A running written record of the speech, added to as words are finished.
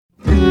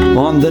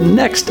on the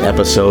next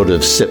episode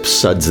of Sips,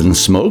 Suds, and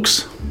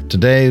Smokes.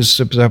 Today's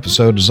Sips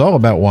episode is all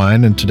about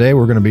wine, and today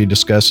we're going to be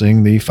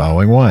discussing the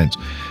following wines.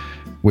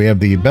 We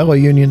have the Bella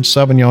Union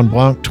Sauvignon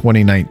Blanc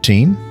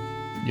 2019.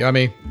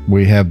 Yummy.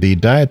 We have the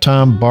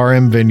Diatom Bar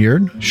M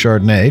Vineyard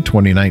Chardonnay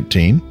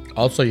 2019.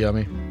 Also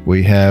yummy.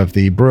 We have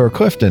the Brewer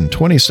Clifton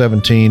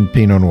 2017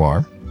 Pinot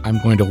Noir.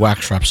 I'm going to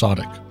wax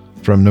Rhapsodic.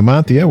 From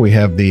Numantia, we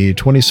have the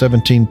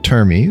 2017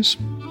 Termes.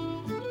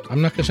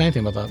 I'm not going to say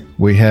anything about that.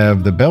 We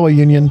have the Bella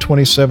Union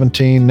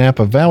 2017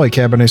 Napa Valley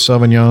Cabernet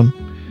Sauvignon.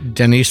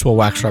 Denise will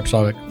wax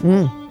Rhapsodic.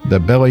 The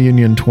Bella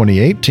Union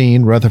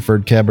 2018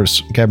 Rutherford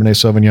Cabernet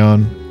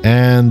Sauvignon.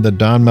 And the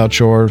Don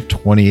Melchor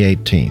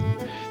 2018.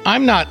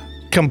 I'm not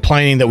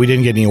complaining that we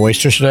didn't get any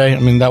oysters today. I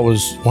mean, that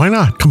was... Why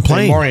not?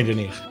 Complain. Good morning,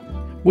 Denise.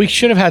 We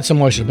should have had some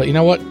oysters, but you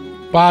know what?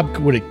 Bob,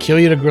 would it kill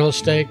you to grill a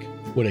steak?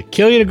 Would it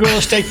kill you to grill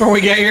a steak before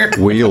we get here?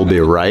 We'll be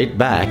right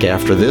back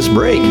after this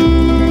break.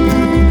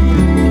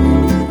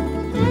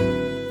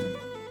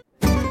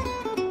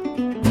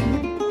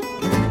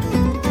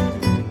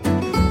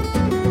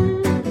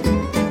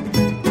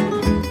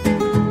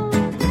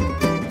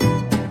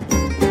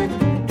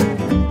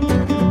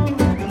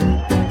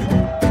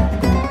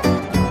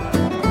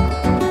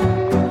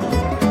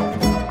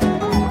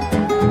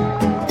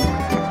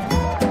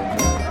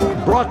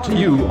 Brought to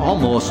you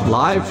almost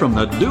live from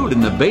the Dude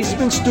in the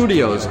Basement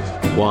Studios.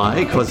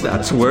 Why? Because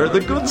that's where the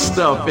good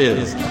stuff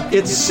is.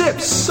 It's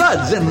Sips,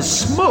 Suds, and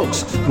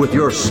Smokes with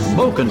your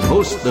smoking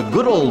host, the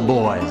good old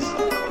boys.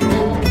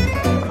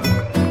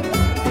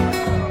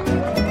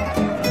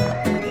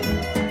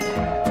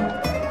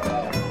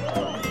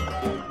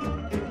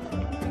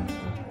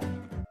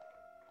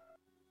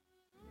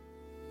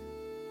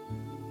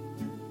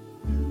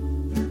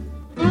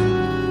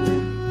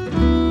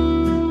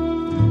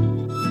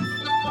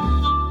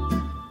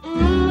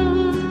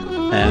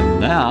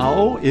 And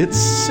now it's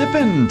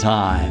sippin'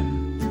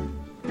 time.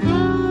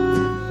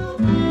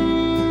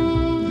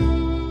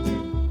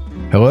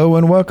 Hello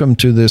and welcome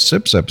to this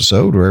Sips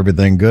episode where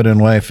everything good in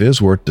life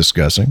is worth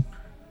discussing.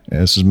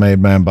 This is Made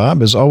Man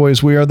Bob. As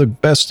always, we are the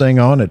best thing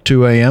on at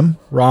 2 a.m.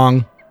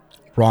 Wrong.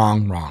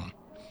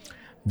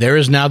 There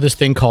is now this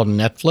thing called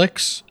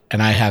Netflix,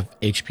 and I have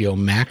HBO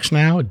Max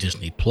now,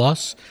 Disney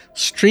Plus,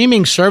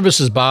 streaming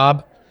services,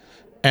 Bob.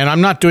 And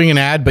I'm not doing an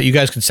ad, but you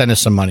guys can send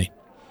us some money.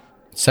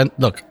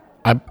 Look,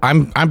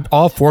 I'm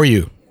all for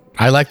you.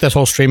 I like this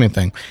whole streaming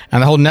thing.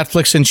 And the whole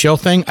Netflix and chill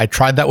thing, I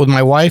tried that with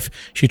my wife.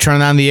 She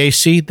turned on the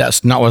AC.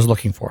 That's not what I was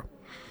looking for.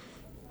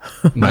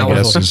 My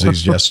guess is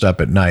he's just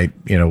up at night,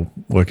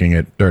 looking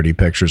at dirty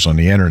pictures on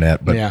the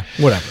internet. But yeah,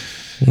 whatever.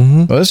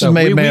 Well, this is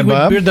Made Man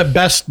Bob. We're the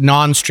best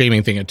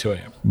non-streaming thing at 2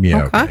 a.m.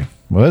 Yeah, okay.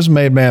 Well, this is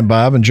Made Man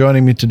Bob, and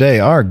joining me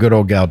today are good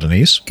old gal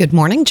Denise. Good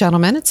morning,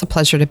 gentlemen. It's a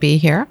pleasure to be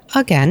here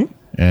again.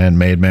 And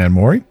Made Man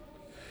Maury.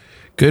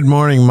 Good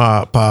morning,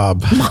 Bob.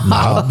 Bob.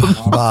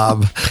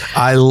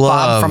 I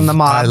love from the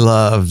mob. I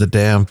love the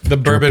damn The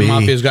bourbon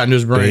mafia's gotten to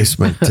his brain.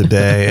 Basement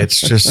today.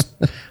 It's just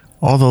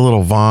all the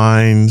little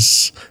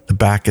vines, the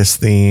Bacchus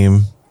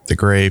theme, the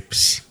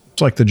grapes.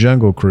 It's like the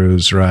Jungle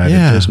Cruise ride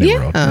at Disney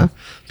World.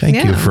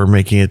 Thank you for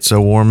making it so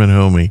warm and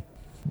homey.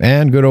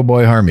 And good old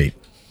boy Harmeet.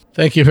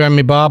 Thank you for having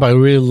me, Bob. I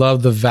really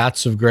love the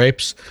vats of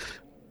grapes.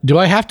 Do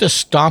I have to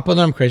stomp on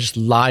them or can I just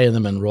lie in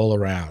them and roll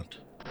around?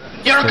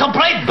 You're a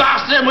complete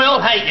bastard and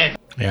we'll hate you.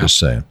 Yeah. Just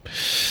saying.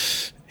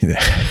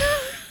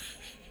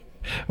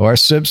 Well, our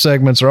sip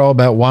segments are all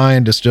about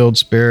wine, distilled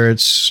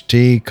spirits,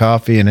 tea,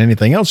 coffee, and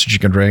anything else that you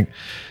can drink.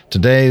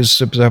 Today's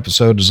Sips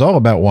episode is all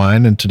about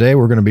wine, and today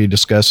we're going to be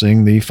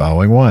discussing the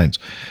following wines.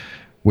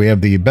 We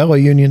have the Bella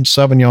Union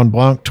Sauvignon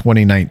Blanc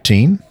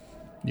 2019.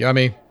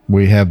 Yummy.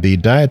 We have the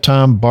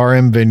Diatom Bar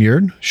M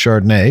Vineyard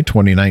Chardonnay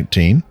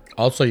 2019.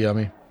 Also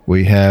yummy.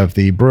 We have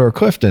the Brewer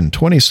Clifton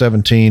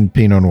 2017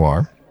 Pinot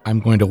Noir. I'm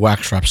going to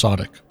wax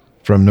Rhapsodic.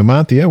 From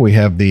Numantia, we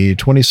have the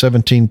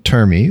 2017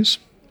 Termes.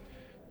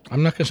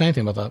 I'm not going to say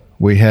anything about that.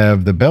 We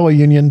have the Bella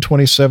Union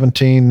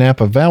 2017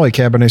 Napa Valley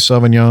Cabernet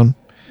Sauvignon.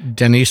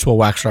 Denise will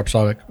wax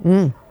Rhapsodic.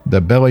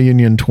 The Bella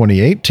Union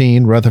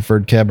 2018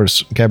 Rutherford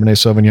Cabernet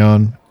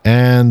Sauvignon.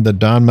 And the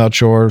Don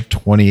Melchor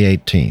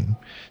 2018.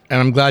 And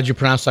I'm glad you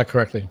pronounced that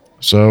correctly.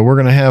 So we're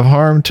going to have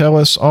Harm tell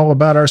us all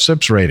about our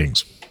Sips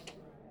ratings.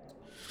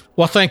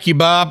 Well, thank you,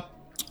 Bob.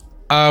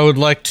 I would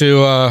like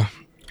to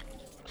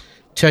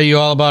tell you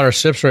all about our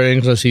Sips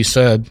ratings, as he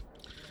said.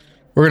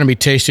 We're going to be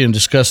tasting and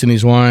discussing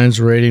these wines,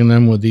 rating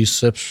them with these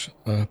sips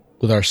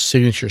with our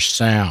signature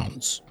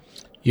sounds.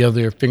 You have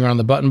your finger on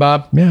the button,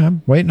 Bob? Yeah,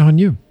 I'm waiting on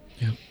you.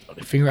 Yeah.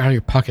 Finger out of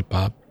your pocket,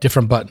 Bob.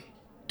 Different button.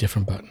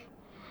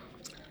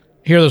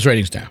 Here are those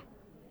ratings now.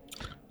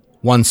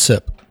 1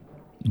 sip.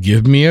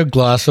 Give me a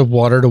glass of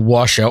water to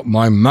wash out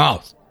my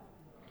mouth.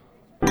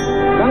 Doesn't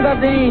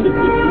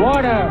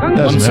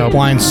help.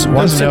 One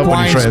Doesn't sip help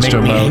when he wines tries make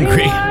to me emote.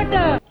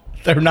 angry.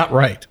 They're not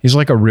right. He's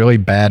like a really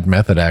bad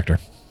method actor.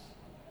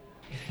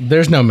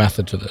 There's no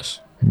method to this.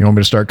 You want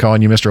me to start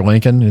calling you Mr.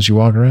 Lincoln as you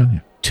walk around? Yeah.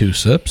 2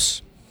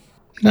 sips.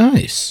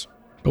 Nice.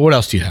 But what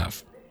else do you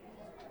have?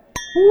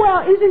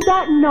 Well, isn't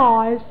that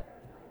nice?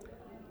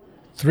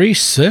 3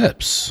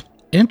 sips.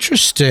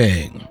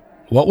 Interesting.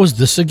 What was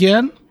this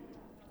again?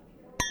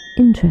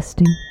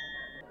 Interesting.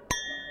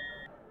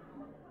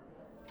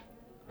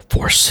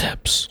 4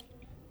 sips.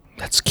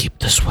 Let's keep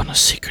this one a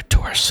secret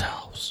to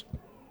ourselves.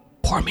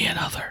 Pour me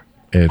another.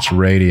 It's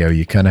radio.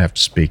 You kind of have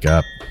to speak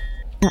up.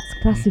 That's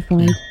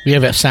classified. We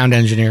have sound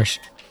engineers.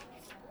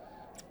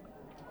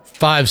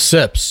 5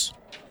 sips.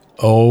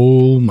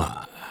 Oh my.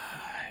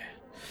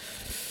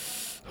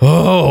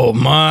 Oh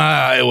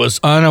my. I was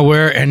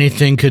unaware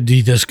anything could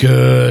be this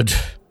good.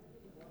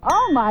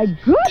 Oh my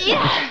goodness!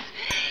 Yes!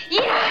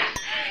 Yes!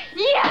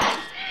 Yes!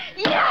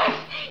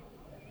 Yes!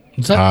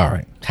 Is that All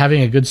right.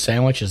 having a good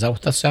sandwich? Is that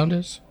what that sound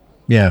is?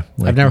 Yeah.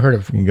 I've never heard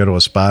of You can go to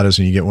Espada's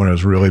and you get one of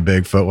those really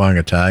big foot-long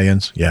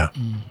Italians. Yeah.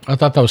 I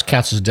thought that was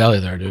Katz's Deli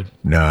there, dude.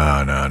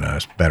 No.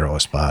 It's better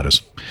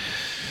Espada's.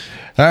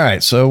 All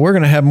right. So we're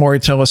going to have Maury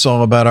tell us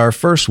all about our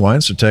first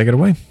wine. So take it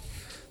away.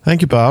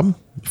 Thank you, Bob.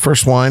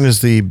 First wine is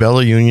the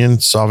Bella Union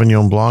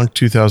Sauvignon Blanc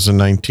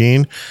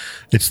 2019.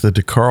 It's the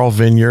DeCarl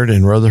Vineyard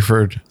in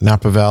Rutherford,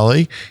 Napa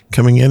Valley,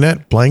 coming in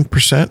at blank %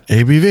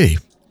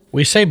 ABV.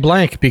 We say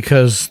blank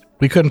because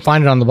we couldn't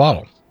find it on the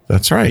bottle.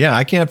 That's right. Yeah,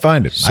 I can't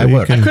find it. So I you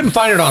looked. I couldn't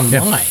find it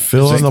online.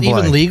 fill Is in it the even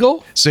blank.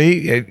 legal?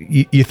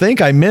 See, you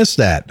think I missed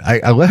that.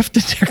 I left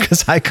it there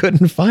because I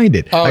couldn't find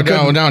it. Oh, I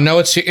couldn't- no,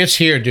 it's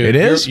here, dude. It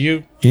is?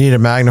 You You need a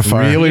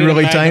magnifier. Really? you're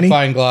a tiny?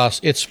 magnifying glass.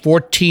 It's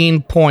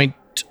 14.3.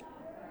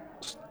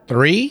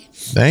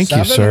 Thank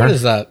you, sir. What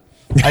is that?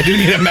 I do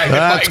need a magnifying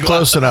That's glass.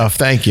 close enough.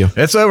 Thank you.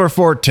 It's over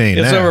 14.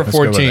 It's over let's go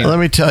with 14. that. Let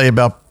me tell you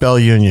about Bella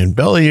Union.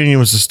 Bella Union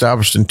was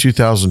established in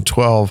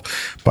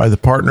 2012 by the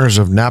partners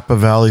of Napa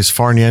Valley's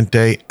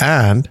Farniente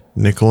and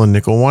Nickel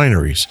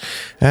Wineries.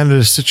 And it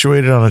is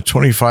situated on a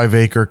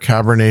 25-acre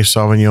Cabernet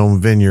Sauvignon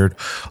vineyard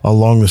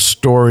along the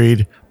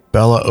storied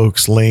Bella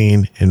Oaks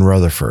Lane in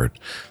Rutherford.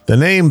 The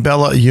name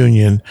Bella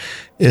Union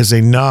is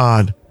a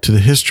nod to the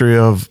history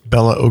of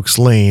Bella Oaks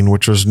Lane,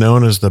 which was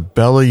known as the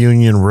Bella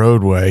Union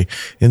Roadway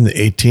in the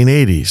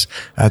 1880s.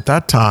 At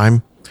that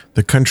time,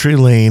 the country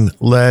lane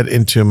led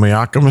into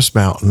Mayacamas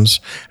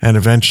Mountains and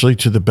eventually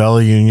to the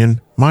Bella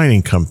Union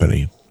Mining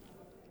Company.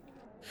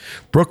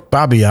 Brooke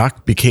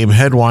Babiak became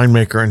head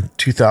winemaker in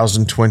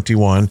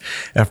 2021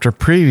 after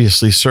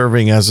previously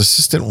serving as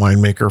assistant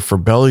winemaker for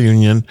Bella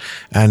Union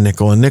and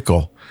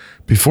Nickel.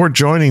 Before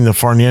joining the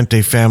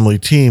Farniente family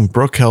team,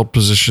 Brooke held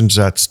positions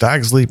at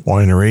Stag's Leap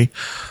Winery,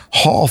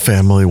 Hall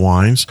Family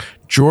Wines,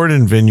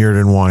 Jordan Vineyard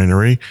and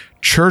Winery,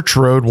 Church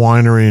Road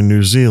Winery in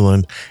New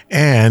Zealand,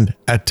 and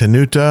at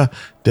Tenuta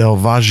del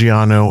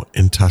Vaggiano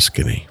in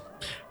Tuscany.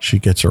 She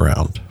gets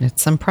around.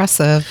 It's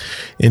impressive.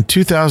 In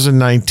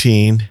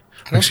 2019,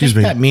 I don't think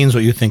that means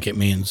what you think it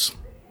means.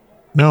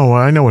 No,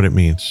 I know what it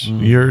means.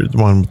 You're the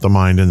one with the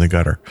mind in the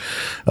gutter.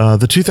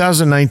 The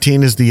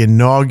 2019 is the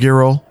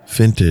inaugural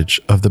vintage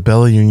of the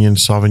Bella Union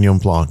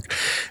Sauvignon Blanc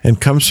and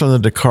comes from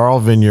the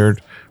DeCarl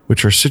Vineyard,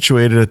 which are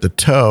situated at the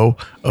toe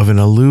of an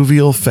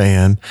alluvial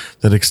fan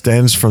that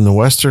extends from the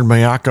western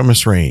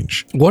Mayacamas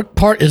Range. What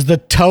part is the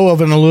toe of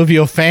an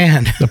alluvial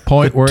fan? The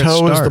point where it Toe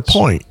starts. is the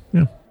point.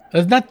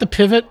 Isn't that the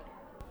pivot?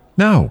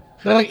 No.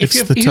 Like if It's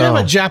you, the you have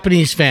a toe.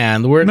 Japanese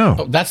fan, where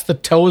No. that's the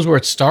toe is where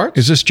it starts.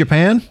 Is this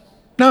Japan?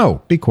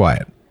 No. Be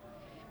quiet.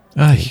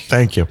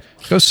 Thank you.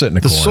 Go sit in the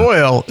The corner.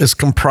 soil is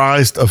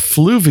comprised of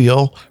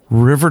fluvial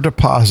river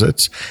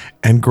deposits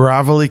and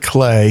gravelly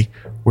clay,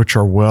 which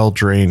are well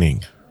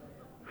draining.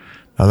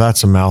 Now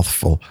that's a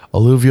mouthful.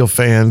 Alluvial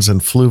fans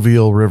and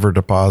fluvial river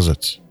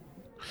deposits.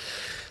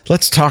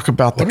 Let's talk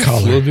about the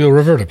color. Fluvial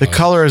river The deposit.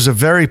 color is a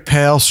very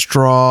pale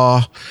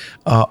straw,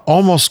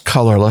 almost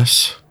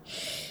colorless.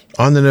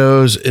 On the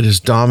nose, it is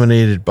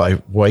dominated by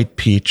white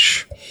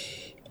peach,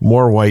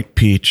 more white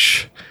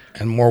peach,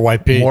 and more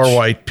white peach. more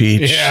white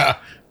peach, Yeah.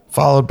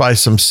 followed by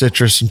some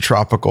citrus and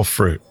tropical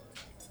fruit.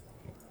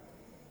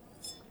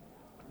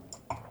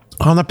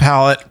 On the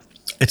palate,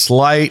 it's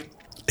light,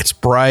 it's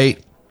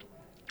bright,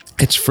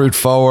 it's fruit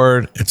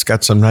forward, it's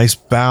got some nice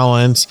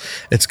balance,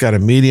 it's got a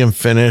medium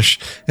finish.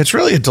 It's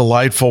really a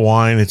delightful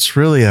wine. It's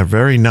really a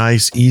very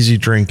nice, easy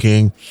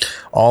drinking,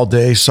 all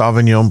day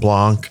Sauvignon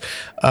Blanc.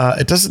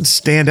 It doesn't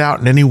stand out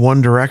in any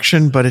one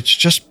direction, but it's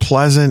just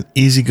pleasant,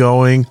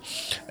 easygoing,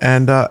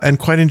 and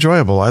quite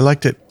enjoyable. I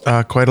liked it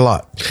quite a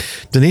lot.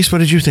 Denise, what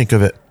did you think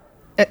of it?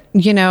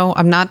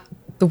 I'm not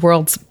the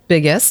world's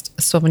biggest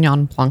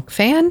Sauvignon Blanc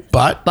fan,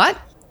 But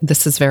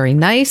this is very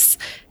nice.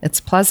 It's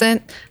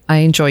pleasant. I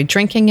enjoyed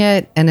drinking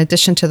it. In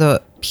addition to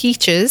the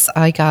peaches,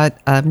 I got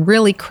a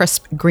really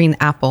crisp green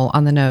apple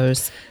on the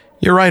nose.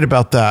 you're right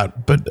about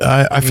that. But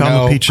I found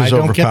No, the peaches I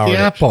don't overpowered. get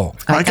the apple.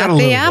 I got a the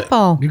little bit.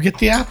 apple, You get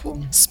the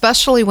apple.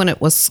 especially when it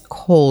was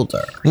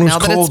colder. It was now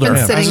that colder. it's been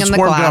Yeah. sitting As in it's the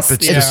warmed glass, up,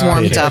 it's it's dissipated.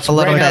 warmed up a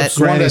little Right bit. out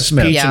Granny Granny Smith.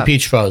 Smith. Peach Yeah. and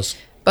peach fuzz.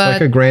 But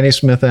Like a Granny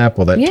Smith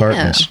apple, that Yeah.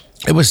 tartness.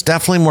 It was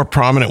definitely more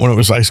prominent when it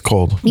was ice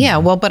cold. yeah,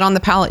 well, but on the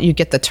palate, you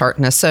get the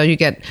tartness. So you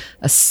get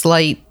a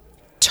slight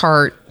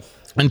tart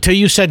Until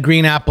you said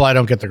green apple, I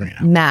don't get the green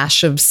apple.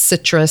 mash of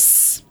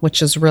citrus,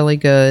 which is really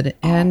good,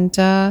 and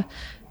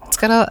it's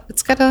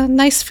got a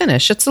nice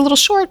finish. It's a little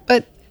short,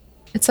 but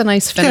it's a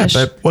nice Yeah, finish.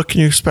 but what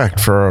can you expect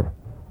for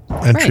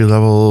Entry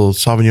level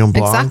Sauvignon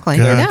Blanc. Exactly.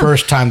 Yeah.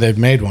 First time they've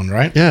made one,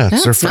 right? Yeah,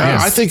 it's That's their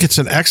nice. I think it's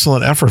an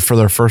excellent effort for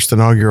their first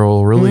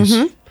inaugural release.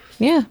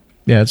 Yeah.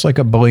 Yeah, it's like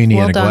a Bellini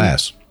Well in a done.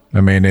 glass. I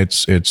mean,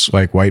 it's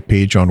like white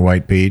peach on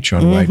white peach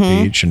on white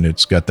peach, and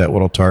it's got that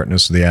little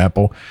tartness of the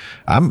apple.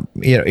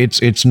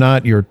 It's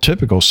not your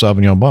typical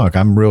Sauvignon Blanc.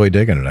 I'm really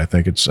digging it. I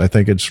think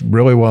it's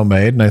really well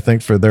made, and I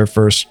think for their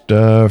first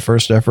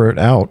effort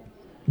out,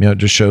 it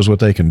just shows what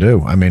they can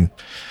do. I mean,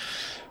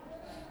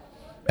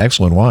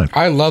 excellent wine.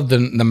 I love the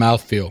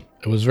mouthfeel.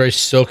 It was very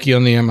silky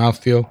on the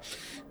mouthfeel.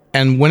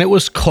 And when it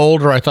was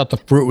colder, I thought the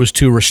fruit was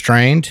too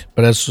restrained.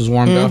 But as it was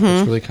warmed up,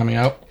 it's really coming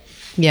out.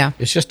 Yeah.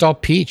 It's just all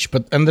peach.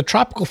 And the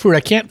tropical fruit, I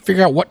can't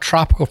figure out what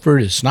tropical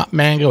fruit it is. It's not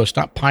mango. It's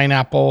not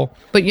pineapple.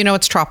 But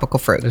it's tropical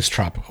fruit. It's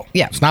tropical.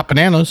 Yeah. It's not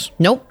bananas.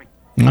 Nope.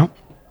 No.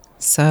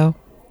 So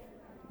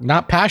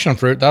Not passion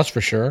fruit, that's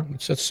for sure.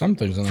 It's just some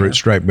things in Fruit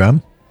stripe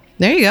gum.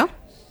 there you go.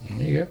 there.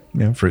 There you go.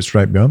 Yeah, fruit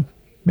stripe gum.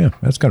 Yeah,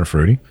 that's kind of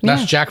fruity.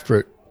 That's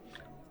jackfruit.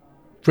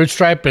 Fruit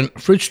stripe and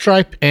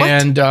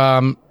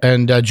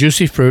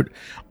juicy fruit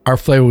are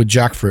flavored with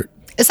jackfruit.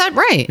 Is that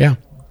right? Yeah.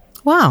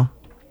 Wow.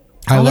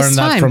 I All this learned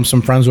that time. from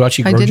some friends who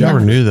actually I grow didn't I know.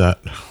 never jackfruit. knew that.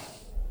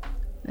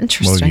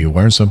 Interesting. Well, you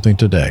learned something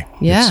today.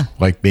 Yeah. It's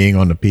like being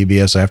on the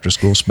PBS after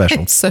school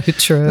special. It's so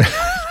true.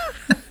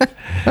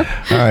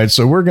 All right,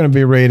 so we're going to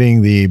be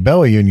rating the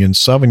Bella Union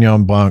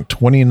Sauvignon Blanc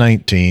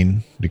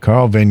 2019,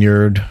 DeCarl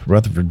Vineyard,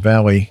 Rutherford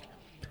Valley,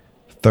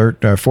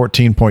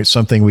 14 point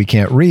something. We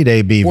can't read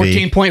ABV.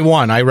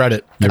 14.1. I read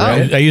it.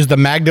 read it? I used the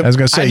I was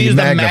gonna say, you used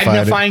the magnified it.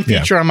 magnifying Yeah.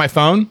 feature on my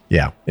phone.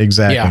 Yeah,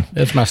 exactly. Yeah,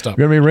 it's messed up.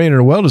 We're going to be rating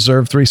a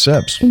well-deserved 3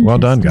 sips. Well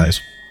done, guys.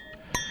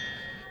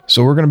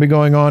 So we're going to be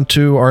going on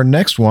to our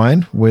next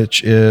wine,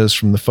 which is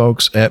from the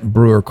folks at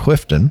Brewer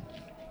Clifton.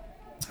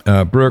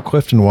 Brewer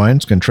Clifton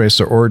wines can trace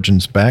their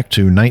origins back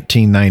to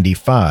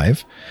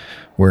 1995,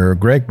 where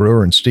Greg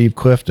Brewer and Steve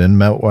Clifton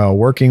met while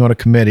working on a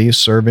committee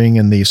serving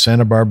in the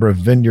Santa Barbara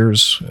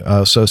Vineyards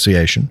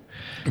Association.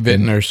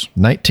 Vintners.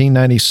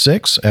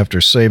 1996, after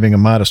saving a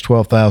modest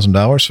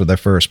 $12,000 for their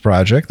first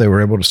project, they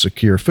were able to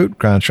secure food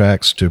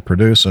contracts to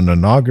produce an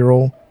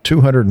inaugural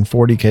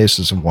 240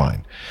 cases of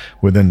wine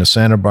within the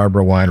Santa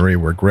Barbara winery,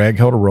 where Greg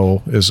held a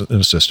role as an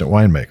assistant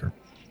winemaker.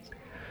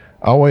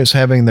 Always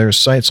having their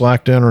sights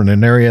locked in on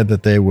an area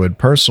that they would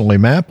personally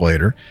map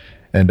later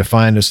and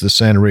define as the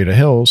Santa Rita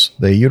Hills,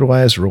 they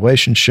utilized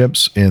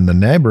relationships in the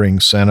neighboring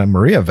Santa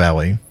Maria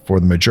Valley for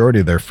the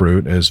majority of their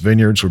fruit, as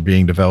vineyards were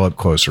being developed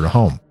closer to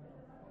home.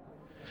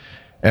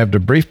 After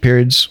brief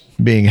periods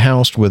being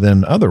housed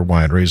within other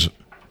wineries,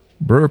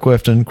 Brewer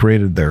Clifton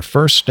created their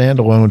first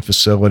standalone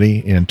facility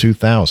in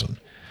 2000.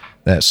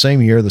 That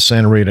same year, the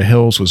Santa Rita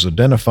Hills was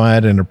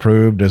identified and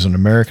approved as an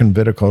American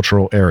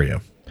viticultural area.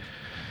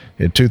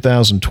 In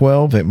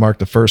 2012, it marked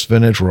the first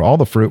vintage where all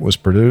the fruit was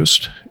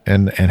produced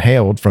and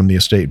hailed from the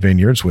estate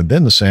vineyards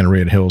within the Santa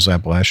Rita Hills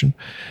appellation.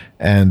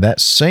 And that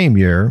same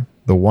year,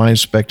 the Wine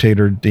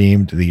Spectator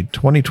deemed the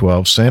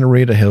 2012 Santa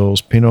Rita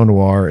Hills Pinot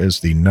Noir as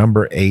the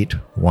number 8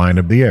 wine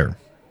of the year.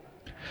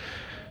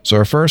 So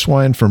our first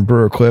wine from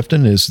Brewer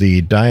Clifton is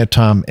the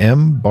Diatom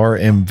M Bar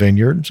M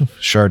Vineyard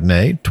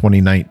Chardonnay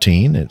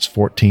 2019. It's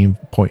 14.5%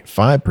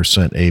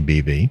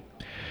 ABV.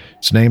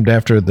 It's named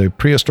after the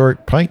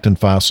prehistoric plankton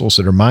fossils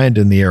that are mined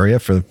in the area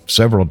for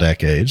several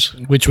decades.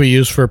 Which we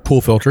use for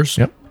pool filters.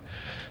 Yep.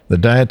 The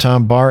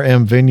Diatom Bar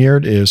M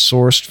Vineyard is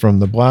sourced from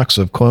the blocks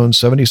of Clone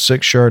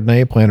 76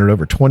 Chardonnay planted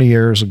over 20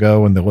 years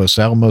ago in the Los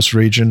Alamos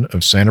region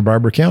of Santa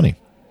Barbara County.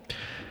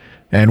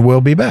 And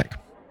we'll be back.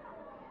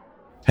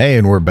 Hey,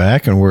 and we're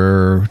back, and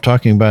we're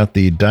talking about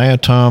the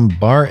Diatom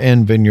Bar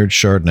M Vineyard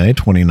Chardonnay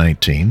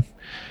 2019.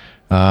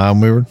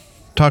 We were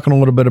talking a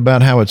little bit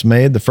about how it's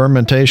made. The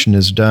fermentation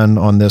is done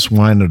on this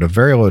wine at a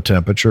very low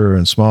temperature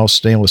in small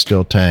stainless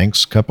steel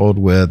tanks, coupled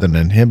with an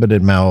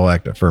inhibited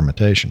malolactic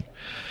fermentation.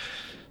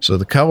 So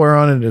the color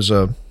on it is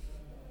a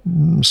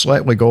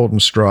slightly golden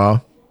straw.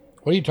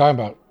 What are you talking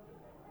about?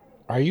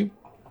 Are you?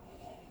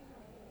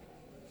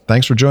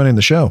 Thanks for joining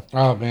the show.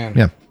 Oh, man.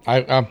 Yeah.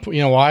 I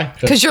you know why?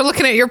 Because you're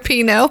looking at your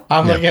Pinot.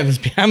 I'm looking at this.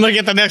 I'm looking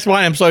at the next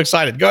wine. I'm so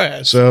excited. Go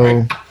ahead.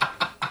 So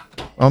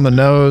on the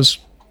nose,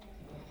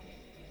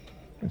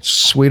 it's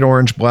sweet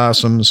orange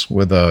blossoms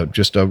with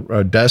just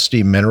a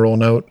dusty mineral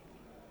note.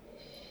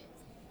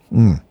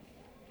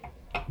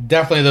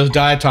 Definitely those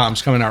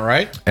diatoms coming out,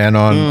 right? And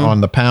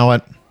on the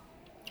palate,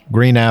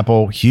 green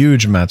apple,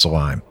 huge amounts of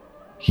lime.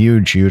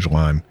 Huge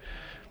lime.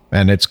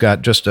 And it's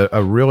got just a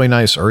really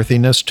nice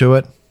earthiness to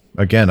it.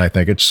 Again, I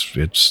think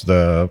it's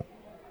the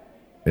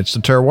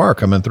terroir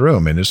coming through. I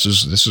mean, this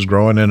is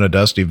growing in a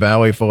dusty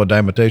valley full of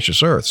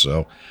diatomaceous earth.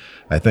 So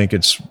I think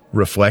it's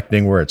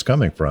reflecting where it's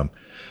coming from.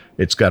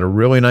 It's got a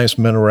really nice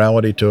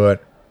minerality to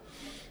it.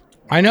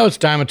 I know it's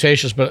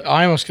diatomaceous, but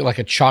I almost get like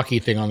a chalky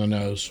thing on the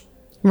nose.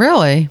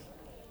 Really?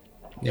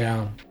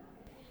 Yeah.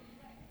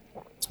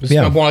 Does it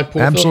smell more like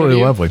pool absolutely filter to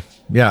you? lovely.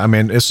 Yeah, I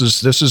mean, this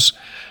is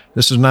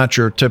not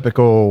your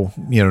typical,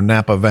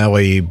 Napa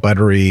Valley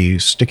buttery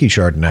sticky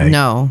Chardonnay.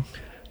 No.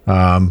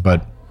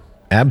 But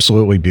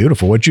absolutely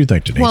beautiful. What'd you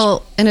think, Denise?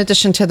 Well, in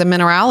addition to the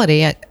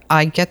minerality,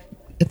 I get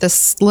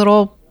this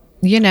little,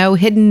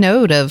 hidden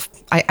note of,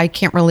 I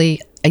can't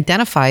really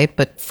identify it,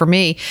 but for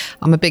me,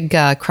 I'm a big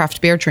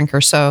craft beer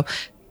drinker. So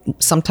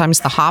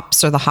sometimes the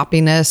hops or the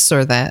hoppiness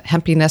or the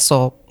hempiness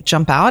will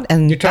jump out,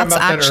 and that's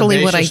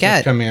actually what I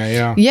get.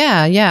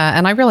 Yeah.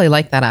 And I really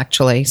like that,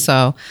 actually.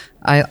 So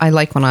I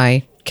like when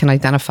I can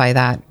identify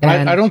that.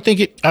 And I don't think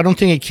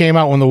it came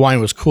out when the wine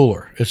was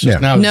cooler. It's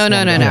just now. No.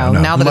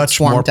 Now that Much it's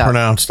warmed more up.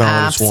 pronounced now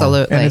that it's warm.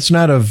 Absolutely. And it's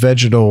not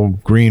a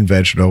green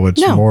vegetal.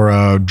 It's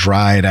more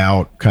dried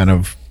out kind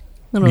of,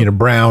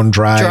 brown,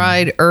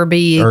 dried,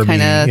 herby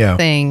kind of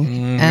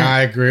thing.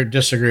 I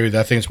disagree with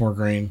that. I think it's more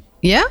green.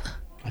 Yeah?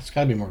 It's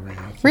got to be more green.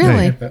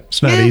 Really?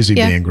 It's not easy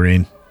being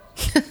green.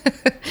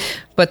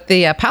 But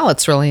the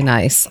palate's really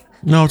nice.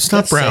 No, it's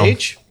not brown.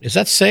 Sage? Is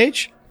that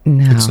sage?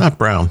 No. It's not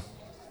brown.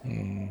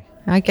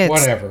 I get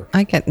Whatever.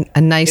 I get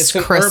a nice It's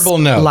an crisp herbal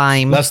note.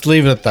 lime. Let's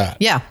leave it at that.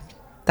 Yeah.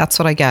 That's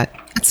what I get.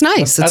 It's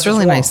nice. It's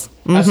really warm. nice.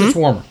 That's just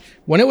warmer.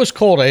 When it was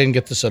cold, I didn't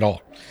get this at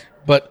all.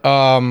 But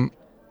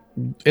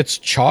it's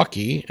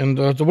chalky. And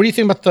what do you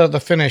think about the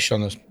finish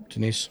on this,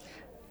 Denise?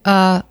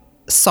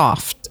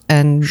 Soft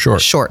and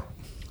short.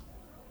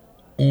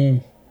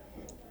 You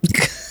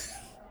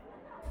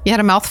had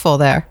a mouthful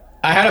there.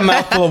 I had a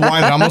mouthful of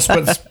wine that almost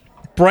went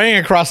spraying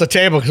across the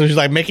table because she was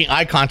like making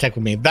eye contact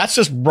with me. That's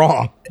just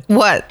wrong.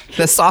 What?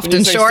 The soft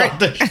and short?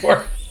 Soft and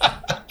short.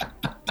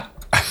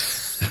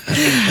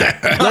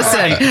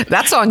 Listen,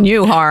 that's on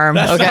you, Harm.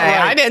 That's okay. not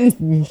right. I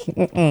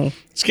didn't.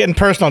 It's getting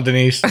personal,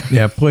 Denise.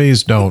 Yeah,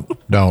 please don't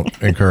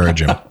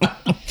encourage him.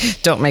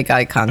 Don't make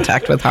eye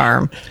contact with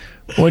Harm.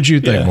 What'd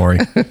you think, Maury?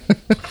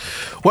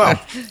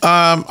 Well,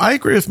 I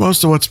agree with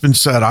most of what's been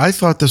said. I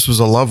thought this was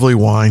a lovely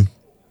wine.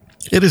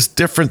 It is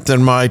different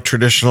than my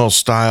traditional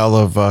style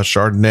of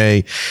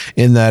Chardonnay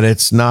in that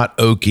it's not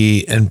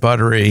oaky and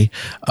buttery.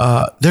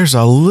 There's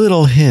a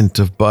little hint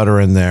of butter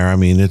in there. I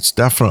mean, it's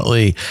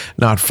definitely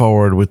not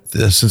forward with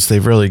this since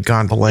they've really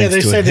gone to lengths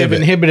They to say they've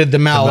inhibited the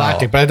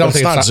malolactic, but I don't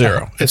think it's not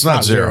zero. It's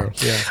not zero.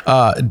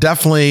 Yeah.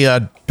 Definitely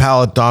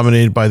palate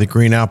dominated by the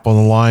green apple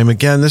and the lime.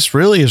 Again, this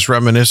really is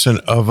reminiscent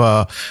of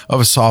a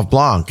Sauv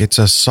Blanc. It's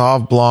a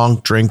Sauv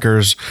Blanc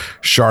drinker's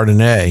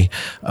Chardonnay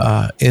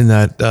in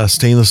that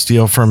stainless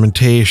steel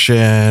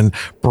fermentation,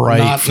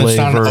 bright flavors. It's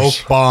not an oak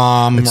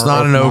bomb. It's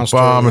not an oak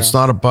bomb. It's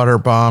not a butter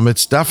bomb.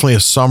 It's definitely a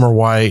summer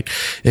white.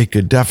 It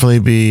could definitely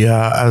be,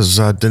 as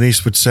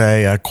Denise would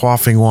say, a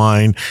quaffing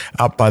wine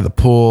out by the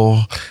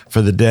pool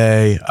for the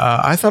day.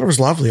 I thought it was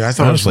lovely. I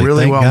thought Honestly, it was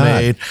really thank well God.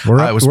 made.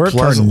 I was we're up to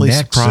our pleasantly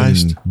necks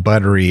surprised. in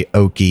buttery,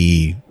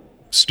 oaky,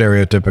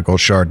 stereotypical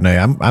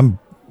Chardonnay. I'm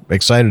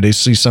excited to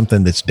see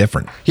something that's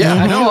different.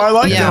 Yeah, no, I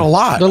liked it a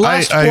lot. The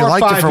last 4 or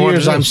 5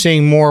 years, I'm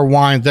seeing more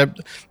wine. The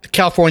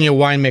California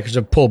winemakers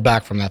have pulled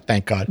back from that,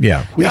 thank God.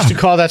 Yeah. We used to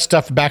call that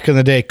stuff back in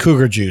the day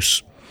cougar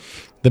juice.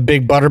 The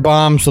big butter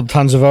bombs with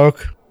tons of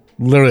oak.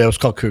 Literally, it was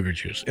called cougar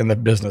juice in the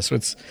business.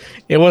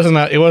 It wasn't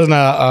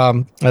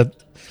a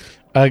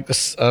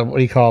what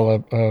do you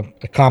call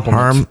a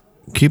compliment. Harm,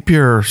 keep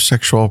your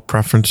sexual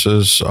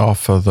preferences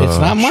off of the It's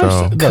not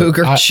show. much.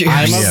 Cougar juice.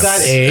 I'm of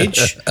that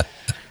age.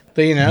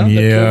 The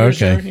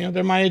cougars are,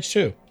 they're my age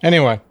too.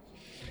 Anyway.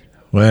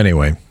 Well,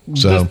 anyway,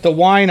 so The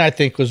wine I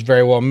think was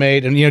very well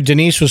made, and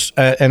Denise was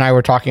and I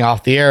were talking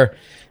off the air,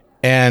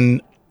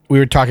 and we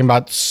were talking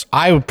about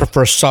I would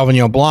prefer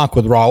Sauvignon Blanc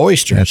with raw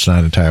oysters. that's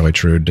not entirely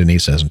true.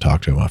 Denise hasn't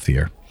talked to him off the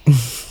air.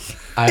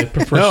 I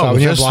prefer No, Sauvignon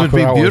this Blanc would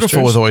be with raw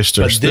beautiful with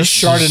oysters. But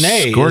this This is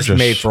Chardonnay is gorgeous.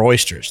 made for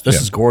oysters.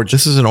 This is gorgeous.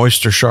 This is an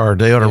oyster shard.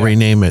 They ought to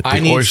rename it I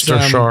the need oyster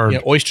some,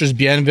 shard. oysters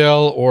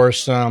Bienville or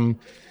some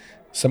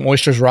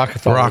oysters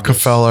Rockefeller.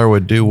 Rockefeller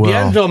would do well.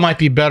 Bienville might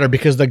be better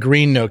because the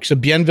green note. So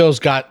Bienville's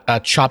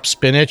got chopped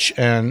spinach,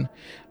 and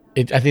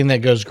I think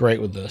that goes great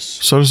with this.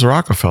 So does the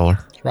Rockefeller.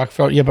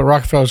 Rockefeller, yeah, but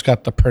Rockefeller's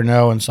got the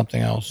Pernod and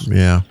something else.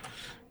 Yeah.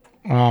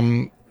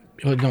 No,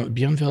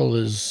 Bienville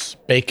is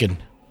bacon.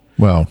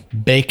 Well,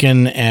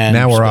 And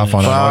now we're off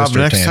on an Bob, oyster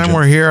next tangent. time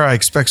we're here, I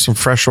expect some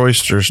fresh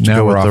oysters to now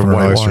go we're with off the on an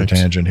white oyster wines.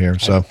 tangent here.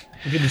 So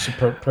I'll give you some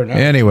Pernod.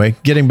 anyway,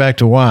 getting back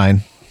to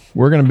wine,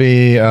 we're going to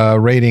be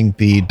rating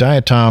the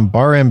Diatom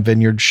Bar M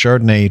Vineyard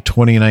Chardonnay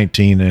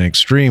 2019 an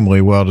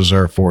extremely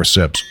well-deserved 4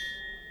 sips.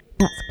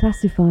 That's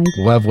classified.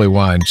 Lovely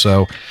wine.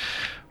 So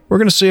we're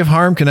going to see if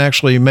Harm can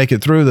actually make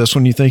it through this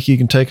one. You think you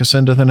can take us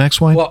into the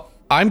next wine? Well,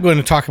 I'm going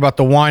to talk about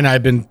the wine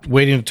I've been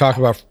waiting to talk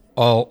about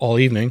all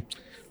evening,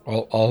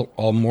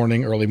 all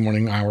morning, early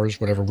morning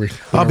hours, whatever.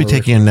 I'll be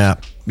taking a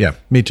nap. Yeah,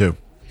 me too.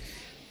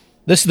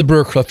 This is the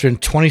Brewer Clifton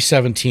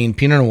 2017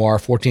 Pinot Noir,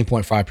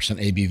 14.5%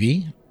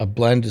 ABV. A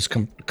blend is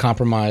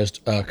comprised.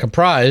 Not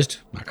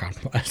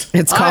compromised.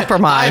 It's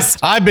compromised.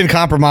 I've been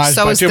compromised.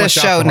 So by is too this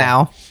much show alcohol.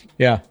 now.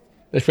 Yeah,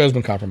 this show's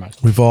been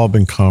compromised. We've all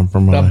been The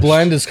compromised.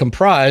 blend is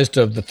comprised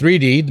of the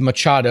 3D, the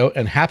Machado,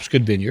 and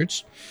Hapsgood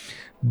vineyards.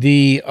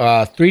 The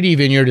 3D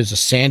vineyard is a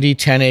sandy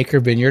 10-acre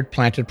vineyard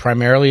planted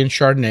primarily in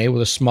Chardonnay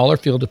with a smaller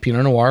field of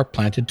Pinot Noir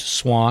planted to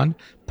Swan,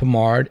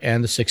 Pommard,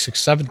 and the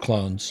 667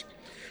 clones.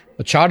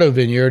 Machado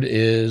Vineyard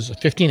is a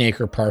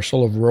 15-acre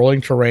parcel of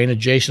rolling terrain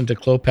adjacent to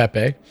Clos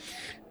Pepe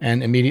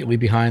and immediately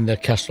behind the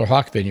Kessler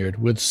Hawk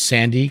Vineyard with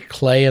sandy,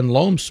 clay, and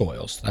loam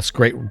soils. That's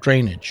great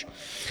drainage.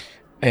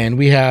 And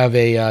we have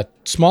a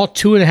small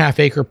 2.5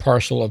 acre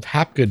parcel of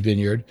Hapgood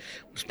Vineyard.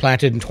 It was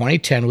planted in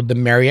 2010 with the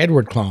Mary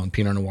Edward clone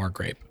Pinot Noir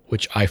grape,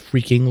 which I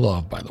freaking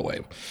love, by the way.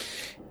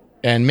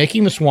 And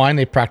making this wine,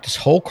 they practice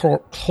whole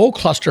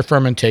cluster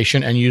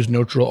fermentation and use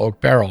neutral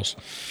oak barrels.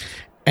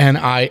 And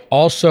I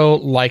also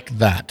like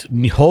that.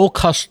 Whole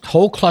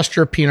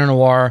cluster Pinot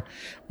Noir,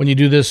 when you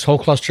do this whole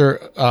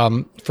cluster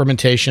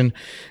fermentation,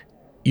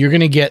 you're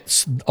going to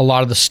get a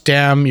lot of the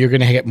stem. You're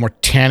going to get more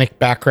tannic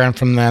background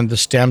from them, the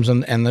stems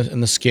and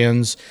the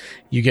skins.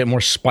 You get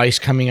more spice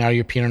coming out of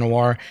your Pinot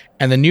Noir.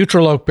 And the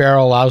neutral oak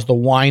barrel allows the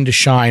wine to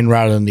shine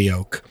rather than the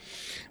oak.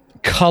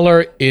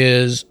 Color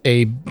is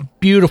a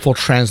beautiful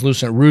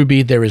translucent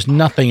ruby. There is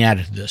nothing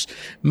added to this.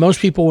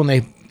 Most people, when they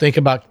think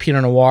about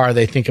Pinot Noir,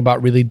 they think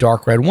about really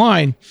dark red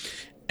wine.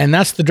 And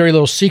that's the dirty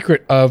little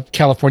secret of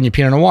California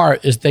Pinot Noir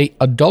is they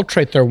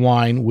adulterate their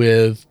wine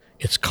with,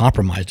 it's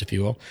compromised, if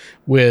you will,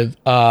 with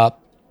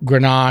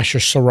Grenache or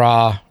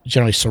Syrah,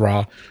 generally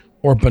Syrah,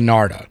 or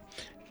Bonarda,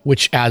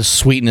 which adds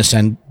sweetness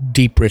and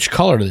deep, rich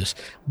color to this.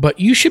 But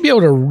you should be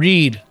able to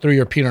read through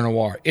your Pinot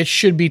Noir. It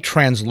should be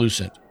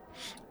translucent.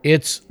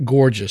 It's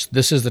gorgeous.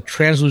 This is the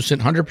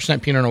translucent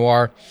 100% Pinot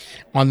Noir.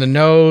 On the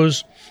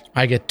nose,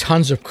 I get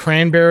tons of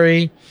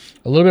cranberry,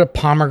 a little bit of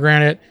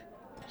pomegranate,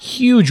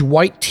 huge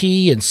white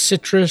tea and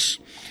citrus.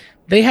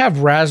 They have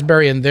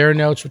raspberry in their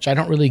notes, which I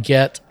don't really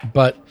get,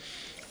 but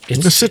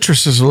the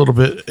citrus is a little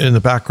bit in the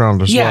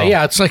background as well.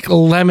 Yeah, it's like a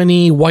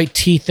lemony white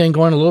tea thing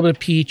going, a little bit of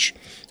peach,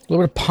 a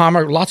little bit of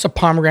pomegranate, lots of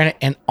pomegranate,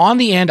 and on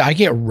the end, I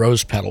get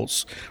rose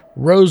petals,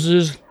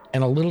 roses,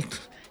 and a little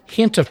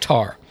hint of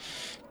tar.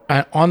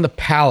 On the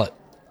palate,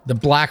 the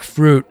black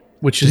fruit,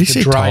 which is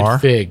the dried tar?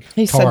 fig.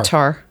 He said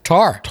tar.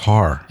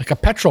 Tar. Like a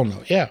petrol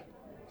note, yeah.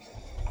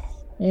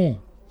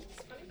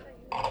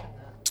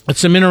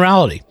 It's a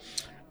minerality.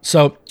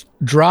 So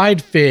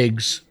dried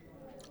figs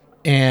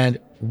and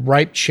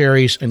ripe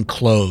cherries and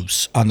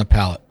cloves on the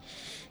palate.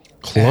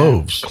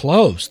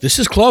 Cloves. This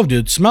is clove,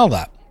 dude. Smell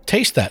that.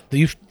 Taste that.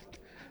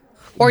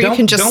 Or you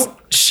can just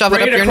shove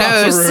it up your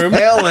nose.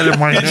 Hell in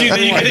my Did you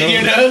get it in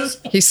your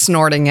nose? He's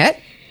snorting it.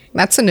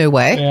 That's a new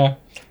way. Yeah.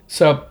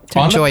 So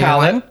on enjoy the your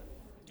palate, wine.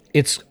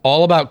 it's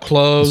all about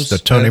cloves. It's the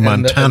Tony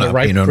Montana the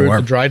ripe Pinot fruit,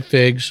 Noir. the dried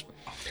figs.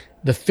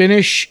 The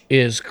finish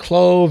is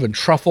clove and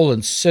truffle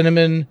and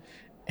cinnamon,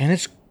 and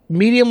it's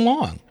medium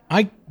long.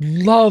 I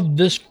love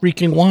this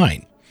freaking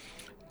wine.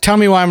 Tell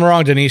me why I'm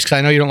wrong, Denise, because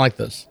I know you don't like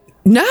this.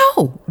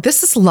 No,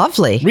 this is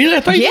lovely. Really?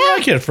 I thought you didn't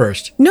like it at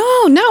first. No,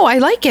 I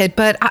like it,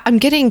 but I'm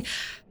getting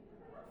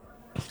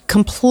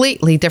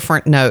completely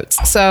different notes.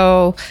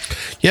 So,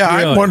 Yeah,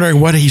 I'm wondering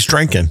what he's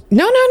drinking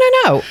no.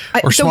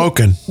 or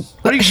smoking.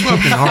 What are you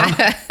smoking,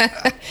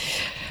 Harm?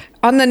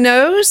 On the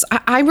nose,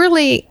 I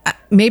really,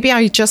 maybe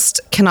I just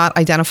cannot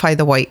identify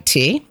the white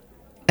tea.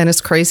 And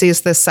as crazy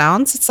as this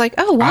sounds, it's like,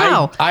 oh,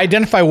 wow. I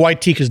identify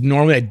white tea because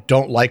normally I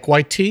don't like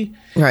white tea.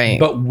 Right.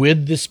 But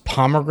with this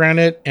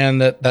pomegranate and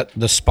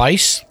the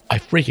spice, I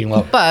freaking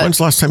love it. But When's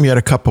the last time you had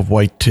a cup of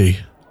white tea?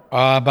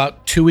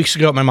 About 2 weeks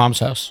ago at my mom's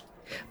house.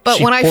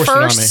 She when I forced it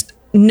on me. first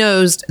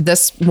nosed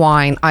this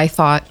wine, I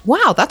thought,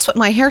 wow, that's what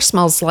my hair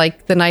smells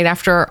like the night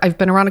after I've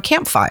been around a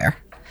campfire,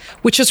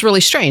 which is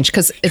really strange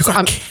because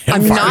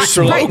I'm not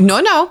smoke? right.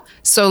 No.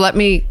 So let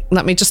me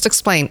just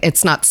explain.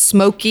 It's not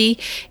smoky.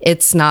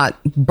 It's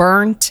not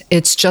burnt.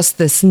 It's just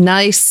this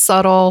nice,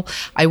 subtle.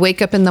 I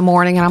wake up in the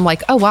morning and I'm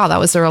like, oh, wow, that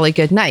was a really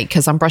good night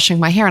because I'm brushing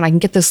my hair and I can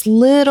get this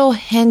little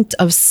hint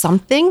of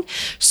something.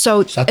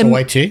 So Is that the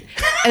white tea?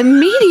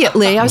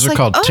 Immediately, I was Those are like,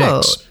 called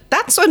oh, ticks.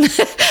 that's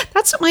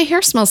what my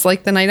hair smells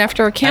like the night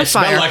after a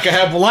campfire. smell like I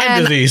have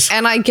Lyme disease.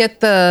 And I get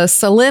the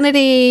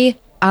salinity.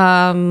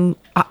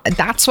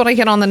 That's what I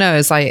get on the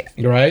nose. Right?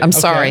 I'm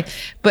sorry,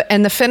 Okay.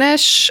 and the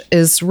finish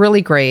is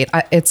really great.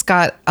 It's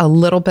got a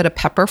little bit of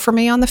pepper for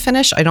me on the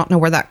finish. I don't know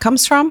where that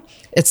comes from.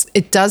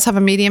 It does have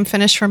a medium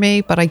finish for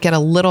me, but I get a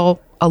little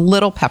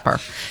pepper.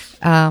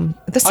 This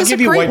I'll is give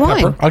a you great white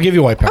wine. pepper. I'll give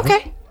you white pepper.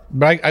 Okay.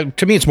 But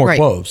to me, it's more Right.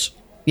 cloves.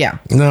 Yeah.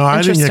 No, I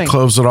didn't get Interesting.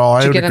 cloves at all.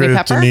 I Did you would get any agree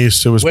with pepper?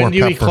 Denise. It was When more do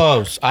you eat pepper.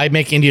 cloves? I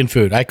make Indian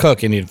food. I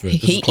cook Indian food.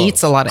 This He is cloves.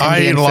 eats a lot of I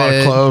Indian eat a lot of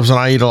food. cloves and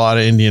I eat a lot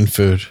of Indian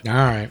food. All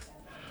right.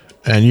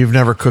 And you've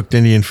never cooked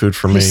Indian food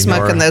for me. He's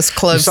smoking Nora. those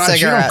clove Besides,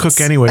 cigarettes. You don't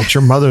cook anyway. It's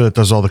your mother that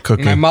does all the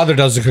cooking. My mother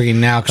does the cooking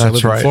now because I That's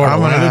live in right. Florida.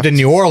 I'm When gonna I lived have in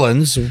New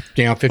Orleans,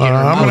 1,500 I'm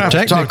miles. gonna have to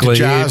talk to Technically,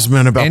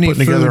 Jasmine about any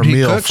putting together a food he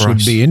meal cooks for would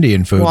us. be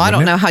Indian food. Well, I don't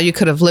wouldn't know it? how you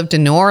could have lived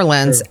in New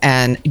Orleans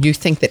and you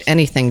think that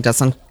anything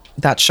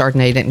that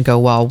Chardonnay didn't go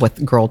well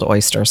with grilled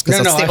oysters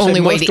because that's the I only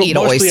said way to eat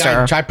an mostly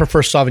oyster. I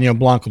prefer Sauvignon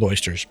Blanc with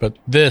oysters, but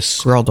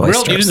this Grilled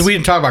oysters. We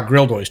didn't talk about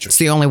grilled oysters. It's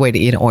the only way to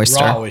eat an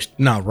oyster.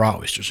 Raw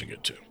oysters are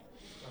good too.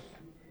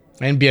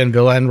 And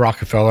Bienville and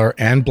Rockefeller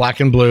and Black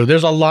and Blue.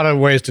 There's a lot of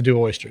ways to do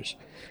oysters.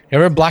 You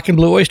ever had Black and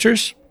Blue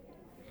oysters?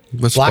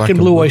 What's Black and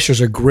blue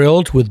oysters are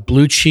grilled with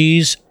blue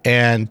cheese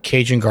and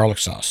Cajun garlic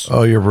sauce.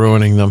 Oh, you're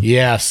ruining them.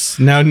 Yes.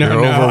 No. You're I'm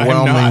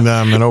overwhelming not.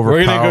 them and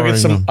We're gonna go overpowering get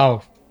some. them.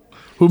 Oh,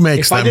 Who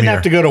makes if them I didn't here?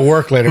 have to go to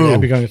work later, Who?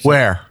 I'd be going.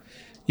 Where?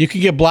 You can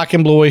get black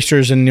and blue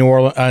oysters in New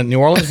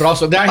Orleans, but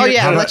also down Oh here.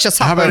 yeah, let's just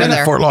How hop about over in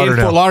there. Fort in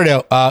Lauderdale? Fort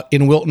Lauderdale,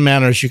 in Wilton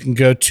Manors, you can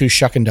go to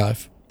Shuck and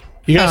Dive.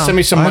 You gotta send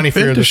me some money I've for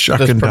been your to this Shuck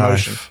and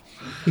promotion. Dive.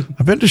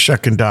 I've been to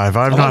Shuck and Dive.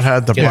 I've not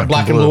had the Yeah,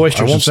 black and blue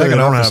oysters. I won't say I Second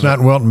don't off, it's have not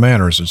it. in Wilton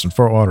Manors. It's in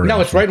Fort Lauderdale.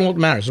 No, it's right in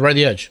Wilton Manors. It's right at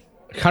the edge.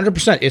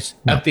 100%. It's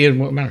at the end of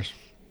Wilton Manors.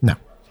 No.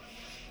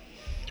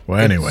 Well,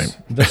 anyway.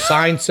 The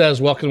sign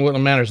says "Welcome to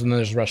Wilton Manors," and then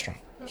there's a restaurant.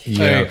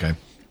 Yeah, okay.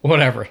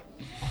 Whatever.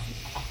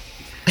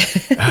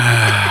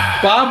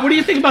 Bob, what do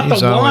you think about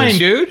He's the wine, always-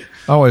 dude?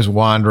 Always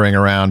wandering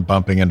around,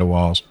 bumping into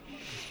walls.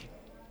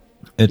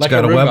 It's Like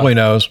got a a Roomba. Webley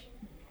nose.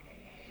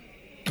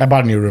 I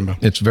bought a new Roomba.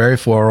 It's very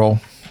floral.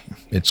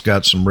 It's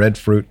got some red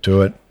fruit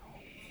to it.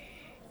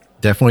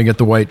 Definitely get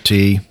the white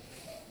tea.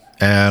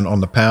 And on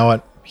the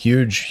palate,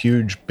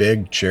 huge,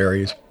 big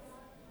cherries.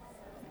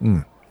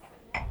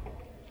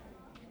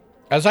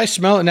 As I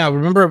smell it now,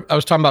 remember I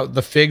was talking about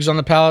the figs on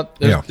the palate?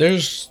 Yeah.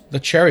 There's the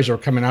cherries are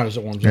coming out as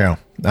it warms up. Yeah.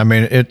 I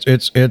mean,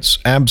 it's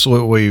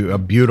absolutely a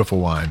beautiful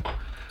wine.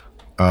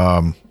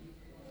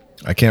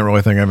 I can't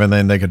really think of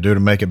anything they could do to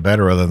make it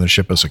better other than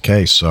ship us a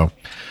case. So,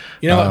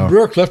 You know,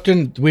 Brewer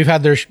Clifton, we've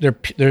had their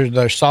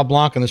Sauv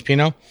Blanc and this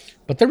Pinot,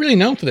 but they're really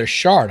known for their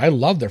Chard. I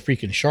love their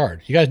freaking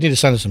Chard. You guys need to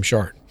send us some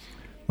Chard.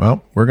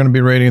 well, we're going to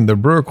be rating the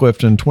Brewer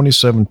Clifton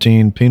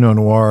 2017 Pinot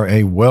Noir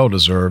a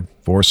well-deserved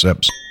 4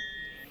 sips.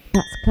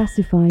 That's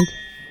classified.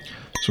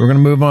 So we're going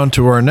to move on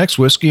to our next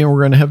whiskey, and we're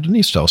going to have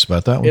Denise tell us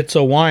about that one. It's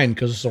a wine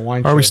because it's a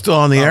wine. Are we show. still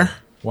on the air?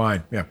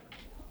 Wine, yeah.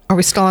 Are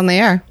we still on the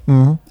air?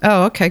 Mm-hmm.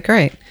 Oh, okay,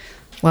 great.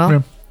 Well,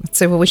 Yeah. let's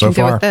see what we So can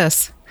do far. with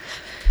this.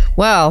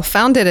 Well,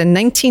 founded in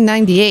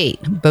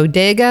 1998,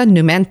 Bodega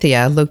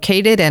Numantia,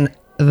 located in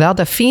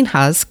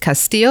Valdefinhas,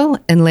 Castile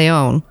and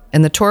Leon,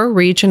 in the Toro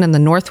region in the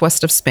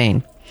northwest of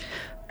Spain.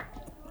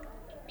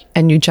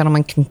 And you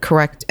gentlemen can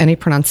correct any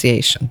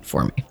pronunciation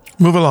for me.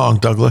 Move along,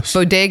 Douglas.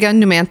 Bodega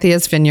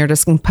Numantia's vineyard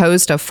is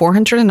composed of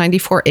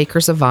 494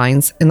 acres of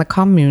vines in the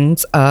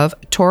communes of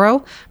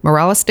Toro,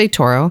 Morales de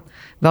Toro,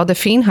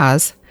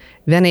 Valdefinhas,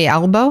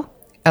 Venalbo,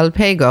 El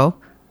Pego,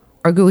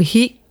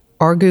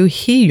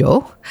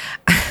 Argujillo.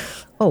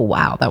 Oh,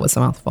 wow, that was a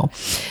mouthful.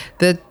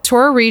 The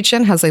Toro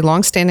region has a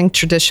long-standing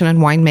tradition in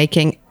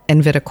winemaking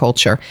and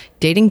viticulture,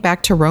 dating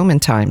back to Roman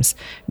times.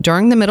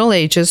 During the Middle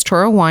Ages,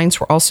 Toro wines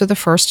were also the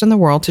first in the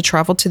world to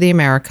travel to the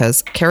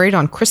Americas, carried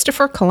on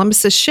Christopher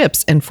Columbus's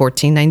ships in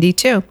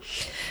 1492.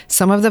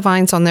 Some of the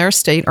vines on their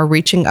estate are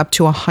reaching up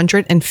to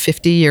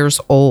 150 years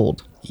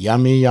old.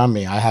 Yummy,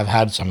 yummy. I have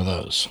had some of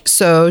those.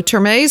 So,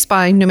 Termes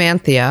by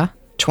Numantia,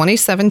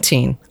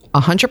 2017.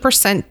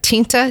 100%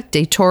 Tinta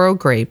de Toro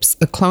grapes,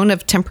 a clone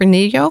of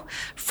Tempranillo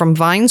from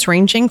vines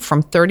ranging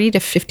from 30 to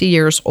 50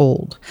 years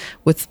old,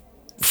 with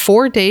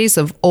 4 days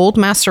of old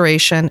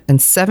maceration and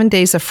 7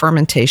 days of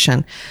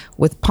fermentation,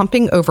 with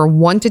pumping over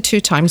 1 to 2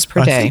 times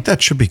per I day. think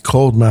that should be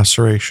cold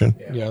maceration.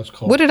 Yeah, it's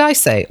cool. What did I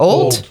say?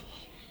 Old?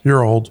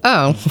 You're old.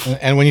 Oh,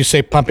 And when you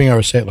say pumping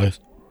over, say it like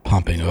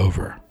pumping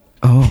over.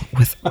 oh,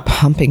 with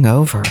pumping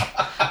over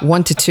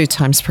 1 to 2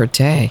 times per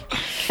day.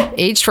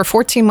 Aged for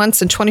 14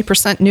 months in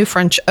 20% new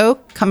French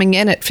oak, coming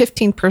in at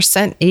 15%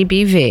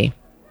 ABV.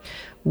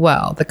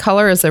 Well, the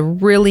color is a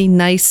really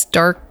nice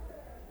dark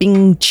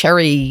Bing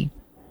cherry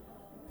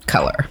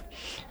color.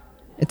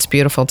 It's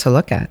beautiful to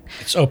look at.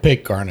 It's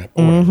opaque garnet.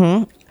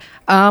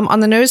 On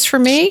the nose for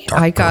me,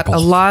 I got a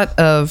lot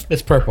of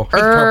It's purple. It's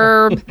purple.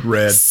 herb,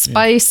 Red.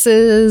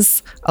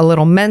 spices, a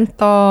little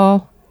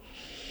menthol.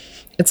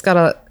 It's got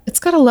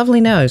a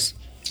lovely nose.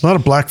 A lot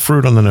of black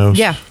fruit on the nose.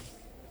 Yeah.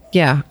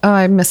 Yeah. Oh,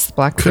 I missed the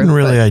black Couldn't fruit,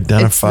 really but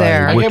identify it's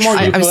there. I which get more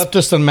I was-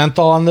 eucalyptus than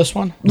menthol on this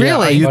one.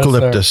 Really?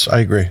 Eucalyptus. I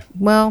agree.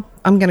 Well,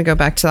 I'm going to go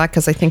back to that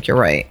because I think you're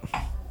right.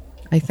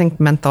 I think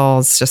menthol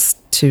is just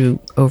too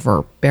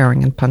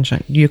overbearing and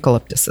pungent.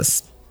 Eucalyptus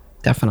is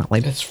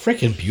definitely It's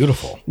freaking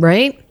beautiful.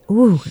 right.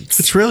 Ooh,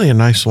 It's really a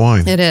nice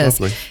wine. it is.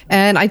 Lovely.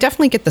 And I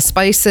definitely get the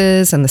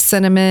spices and the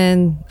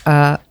cinnamon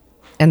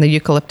and the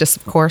eucalyptus,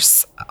 of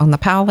course, on the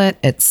palate.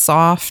 It's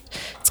soft.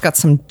 It's got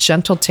some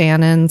gentle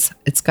tannins.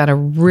 It's got a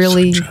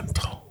really,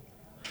 Gentle.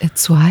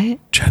 it's what?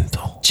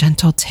 Gentle.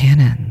 Gentle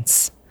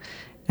tannins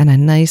and a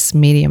nice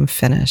medium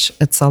finish.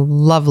 It's a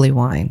lovely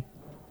wine.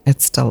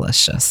 It's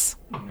delicious.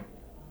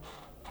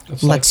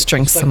 It's Let's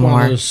drink it's some like one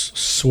more. of those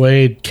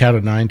suede cat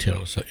of nine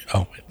tails.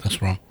 Oh, wait,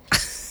 that's wrong.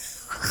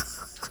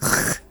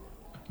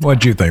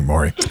 What'd you think,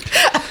 Maury?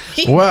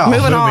 Well,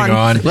 Moving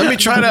on. Let me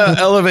try to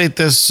elevate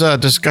this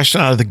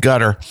discussion out of the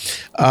gutter.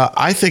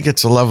 I think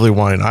it's a lovely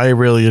wine. I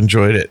really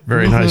enjoyed it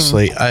very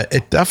nicely.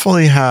 It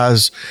definitely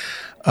has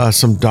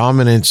some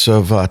dominance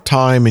of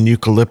thyme and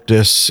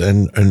eucalyptus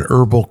and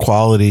herbal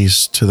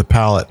qualities to the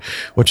palate,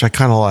 which I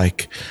kind of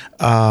like.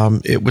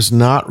 It was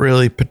not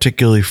really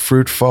particularly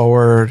fruit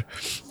forward.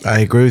 I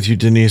agree with you,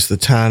 Denise. The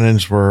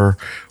tannins were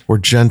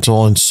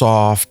gentle and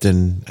soft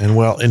and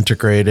well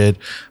integrated.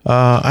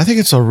 I think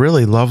it's a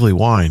really lovely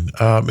wine.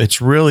 It's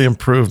really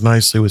improved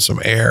nicely with some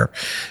air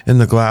in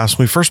the glass.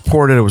 When we first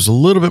poured it, it was a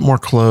little bit more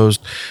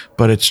closed,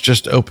 but it's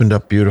just opened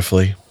up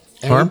beautifully.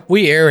 And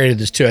we aerated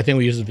this too. I think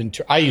we used the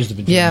Ventura. I used the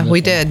Ventura. Yeah, in this we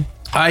one. did.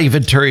 I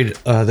inventoried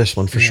this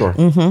one for sure.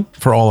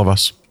 For all of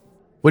us.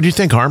 What do you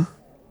think, Harm?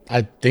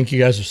 I think you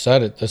guys have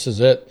said it. This is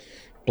it.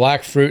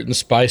 Black fruit and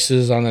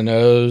spices on the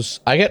nose.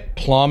 I get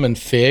plum and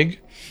fig.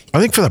 I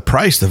think for the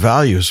price, the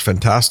value is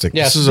fantastic.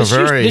 Yeah,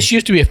 This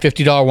used to be a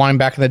 $50 wine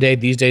back in the day.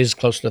 These days, it's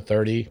close to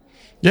 $30.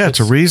 Yeah,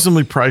 it's a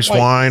reasonably priced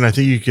wine. I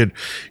think you could,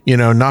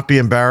 not be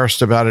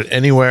embarrassed about it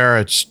anywhere.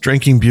 It's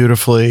drinking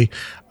beautifully.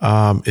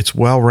 It's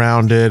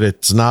well-rounded.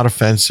 It's not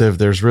offensive.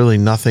 There's really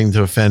nothing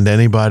to offend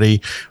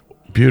anybody.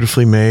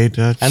 Beautifully made.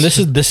 And this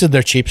is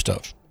their cheap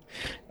stuff.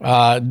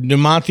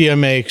 Numantia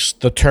makes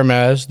the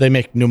Termez. They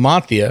make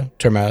Numantia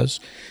Termez,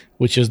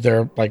 which is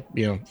their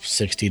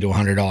 $60 to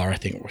 $100. I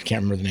think I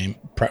can't remember the name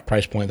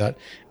price point of that.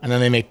 And then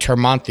they make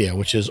Termantia,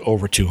 which is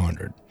over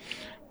 $200.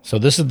 So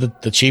this is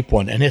the cheap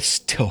one, and it's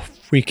still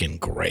freaking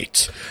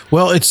great.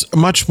 Well, it's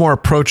much more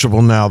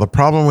approachable now. The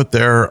problem with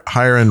their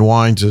higher end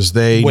wines is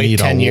they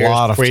need a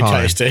lot of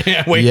time.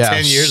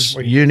 10 years.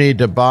 You need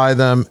to buy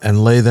them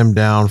and lay them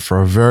down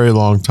for a very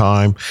long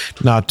time,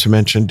 not to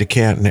mention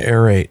decant and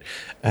aerate.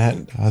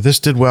 And this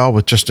did well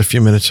with just a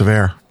few minutes of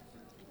air.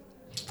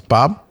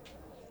 Bob?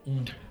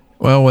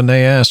 Well, when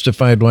they asked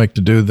if I'd like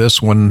to do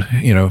this one,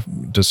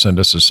 to send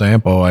us a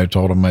sample, I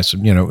told them, I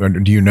said,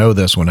 do you know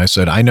this one? I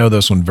said, I know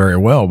this one very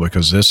well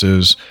because this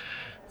is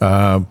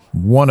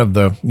one of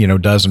the,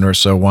 dozen or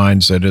so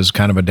wines that is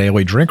kind of a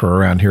daily drinker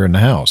around here in the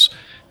house.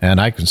 And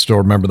I can still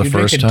remember the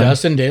first time. You drink a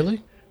dozen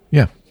daily?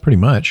 Yeah, pretty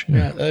much.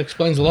 Yeah, that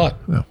explains a lot.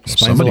 Well,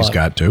 somebody's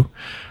got to.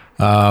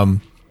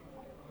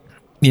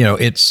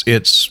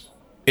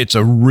 It's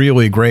a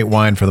really great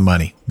wine for the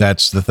money.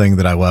 That's the thing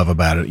that I love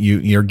about it.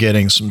 You're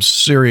getting some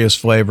serious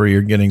flavor.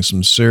 You're getting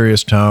some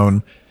serious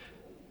tone,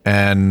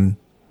 and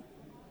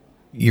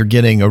you're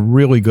getting a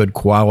really good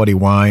quality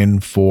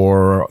wine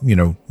for,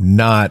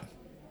 not,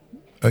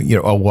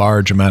 a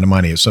large amount of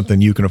money. It's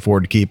something you can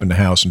afford to keep in the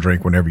house and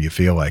drink whenever you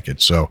feel like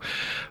it. So,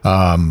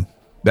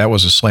 that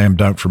was a slam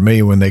dunk for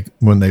me when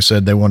they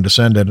said they wanted to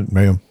send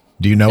it.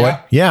 Do you know it?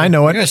 Yeah, I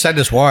know it. You're gonna send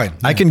this wine.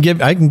 I can give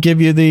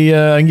you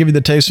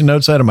the tasting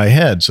notes out of my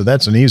head, so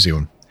that's an easy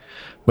one.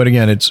 But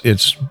again,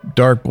 it's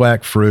dark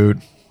black fruit.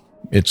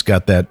 It's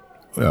got that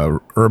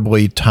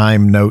herbally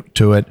thyme note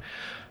to it.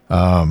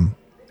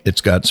 It's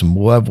got some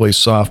lovely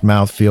soft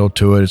mouthfeel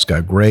to it. It's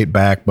got great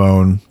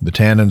backbone. The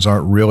tannins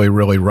aren't really,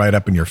 really right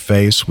up in your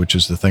face, which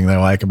is the thing that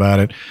I like about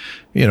it.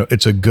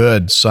 It's a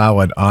good,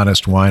 solid,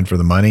 honest wine for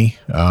the money.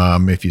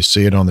 If you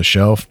see it on the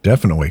shelf,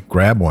 definitely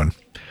grab one.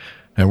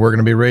 And we're going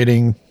to be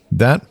rating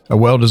that a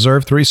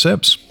well-deserved 3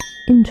 sips.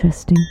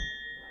 Interesting.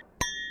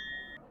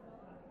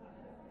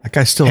 That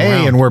guy's still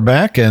around. Hey, and we're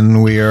back,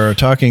 and we are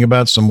talking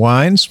about some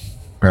wines.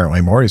 Apparently,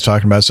 Morty's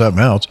talking about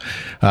something else.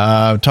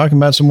 Talking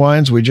about some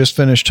wines. We just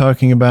finished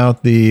talking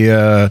about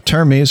the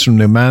Termes from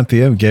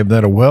Numantia. We gave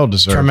that a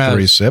well-deserved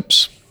 3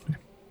 sips.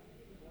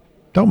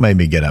 Don't make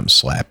me get up and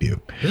slap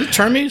you. Is it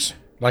Termes?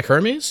 Like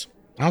Hermes?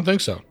 I don't think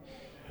so.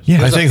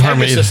 Yeah, I think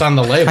Hermes is on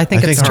the label. I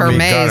think it's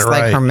Termes,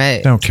 like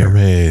Hermes. Don't care.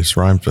 Hermes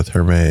rhymes with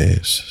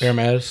Hermes.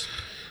 Termes.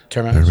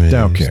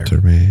 Don't care.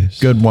 Termes.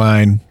 Good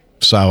wine,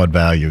 solid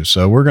value.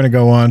 So we're going to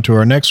go on to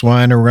our next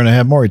wine, and we're going to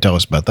have Maury tell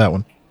us about that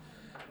one.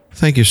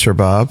 Thank you, Sir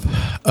Bob.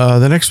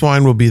 The next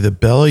wine will be the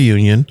Bella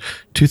Union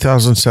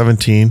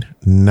 2017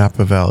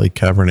 Napa Valley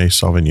Cabernet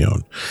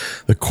Sauvignon.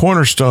 The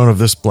cornerstone of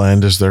this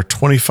blend is their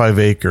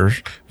 25-acre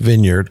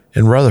vineyard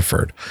in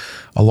Rutherford,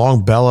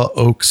 along Bella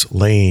Oaks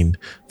Lane.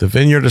 The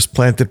vineyard is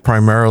planted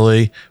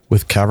primarily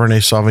with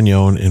Cabernet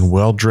Sauvignon in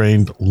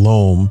well-drained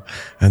loam,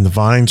 and the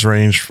vines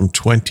range from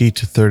 20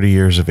 to 30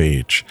 years of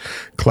age.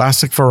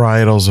 Classic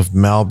varietals of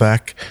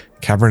Malbec,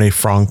 Cabernet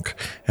Franc,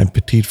 and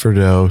Petit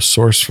Verdot,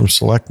 sourced from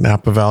select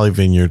Napa Valley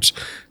vineyards,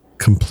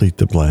 complete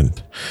the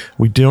blend.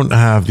 We don't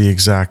have the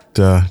exact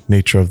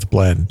nature of the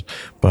blend,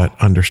 but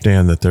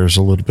understand that there's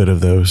a little bit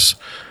of those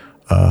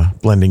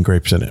blending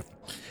grapes in it.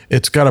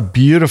 It's got a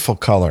beautiful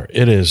color.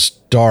 It is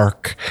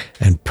dark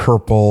and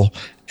purple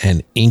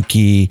and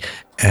inky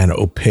and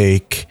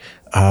opaque.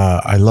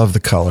 I love the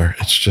color.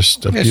 It's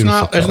just a beautiful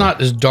color. It's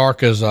not as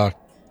dark as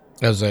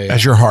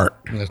your heart.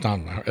 It's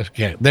not.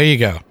 Okay, there you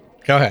go.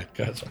 Go ahead.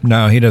 Sir.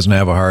 No, he doesn't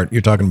have a heart.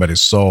 You're talking about his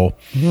soul.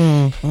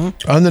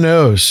 Mm-hmm. On the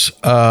nose,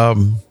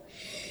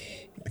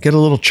 get a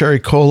little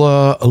cherry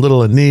cola, a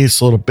little anise,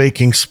 a little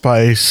baking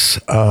spice.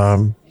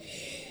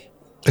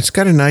 It's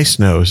got a nice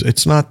nose.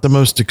 It's not the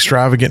most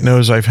extravagant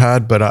nose I've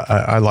had, but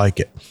I like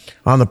it.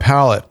 On the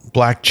palate,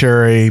 black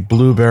cherry,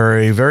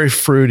 blueberry, very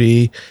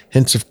fruity,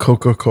 hints of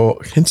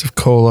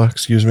cola,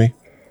 excuse me.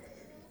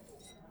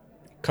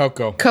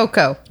 Cocoa.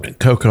 Cocoa.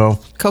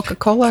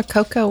 Coca-Cola,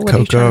 cocoa. What are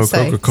you trying to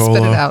say? Coca-Cola.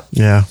 Spit it out.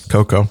 Yeah,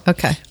 cocoa.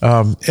 Okay.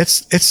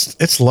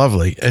 It's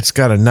lovely. It's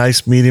got a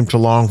nice medium to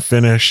long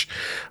finish.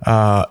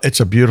 It's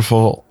a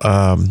beautiful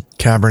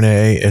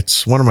Cabernet.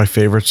 It's one of my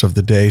favorites of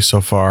the day so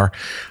far.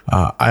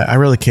 I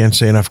really can't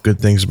say enough good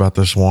things about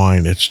this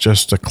wine. It's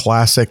just a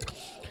classic,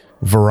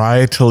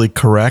 varietally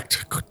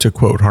correct, to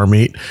quote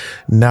Harmeet,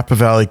 Napa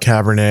Valley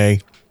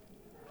Cabernet.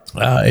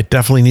 It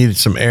definitely needed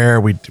some air.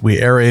 We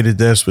aerated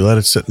this. We let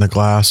it sit in the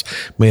glass.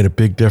 Made a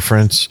big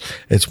difference.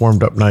 It's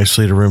warmed up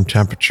nicely to room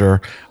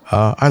temperature.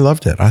 I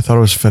loved it. I thought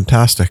it was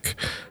fantastic.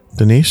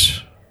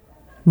 Denise,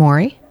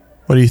 Maury?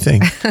 what do you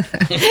think?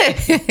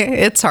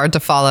 It's hard to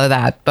follow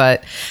that,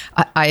 but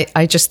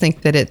I just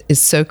think that it is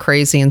so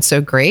crazy and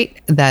so great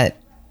that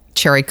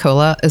cherry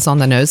cola is on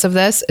the nose of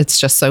this. It's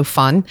just so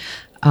fun.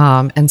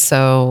 And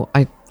so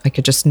I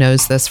could just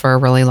nose this for a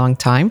really long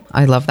time.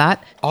 I love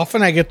that.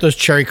 Often I get those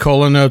cherry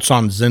cola notes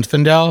on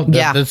Zinfandel.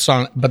 Yeah. That's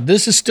on, but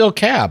this is still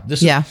Cab.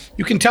 This Yeah. is,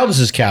 you can tell this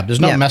is Cab.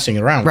 There's no Yeah. messing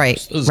around. Right,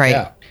 This is right.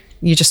 Cab.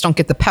 You just don't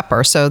get the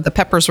pepper. So the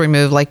pepper's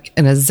removed like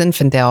in a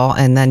Zinfandel,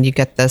 and then you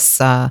get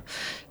this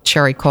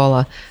cherry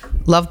cola.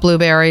 Love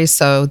blueberries,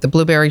 so the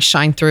blueberries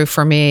shine through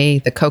for me.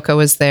 The cocoa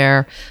is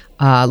there.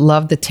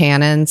 Love the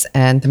tannins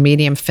and the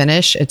medium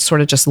finish. It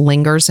sort of just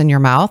lingers in your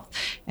mouth,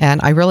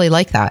 and I really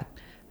like that.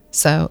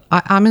 So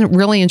I'm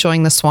really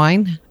enjoying this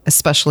wine,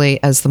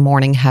 especially as the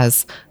morning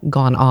has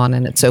gone on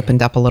and it's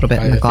opened up a little bit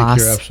in the I think glass.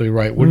 you're absolutely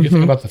right. What do you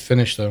think about the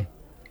finish, though?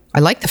 I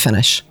like the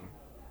finish.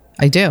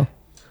 I do.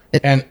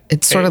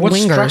 It sort of what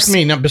lingers. struck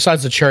me, now,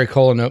 besides the cherry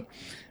cola note,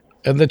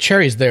 the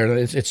cherry's there.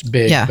 It's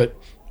big. Yeah.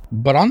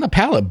 But on the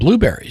palate,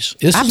 blueberries.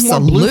 This is more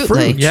blue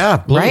Absolutely. fruit. Yeah,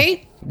 blue.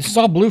 Right? This is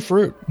all blue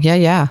fruit.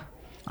 Yeah.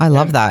 I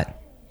love that.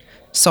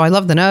 So I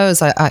love the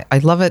nose. I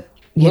love it.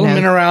 Little The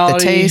minerality.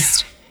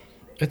 taste.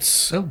 It's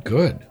so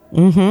good.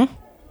 Yeah,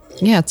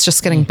 it's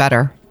just getting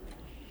better.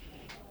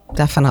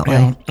 Definitely.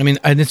 Yeah. I mean,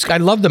 and I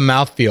love the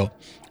mouthfeel.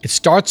 It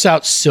starts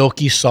out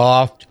silky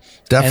soft.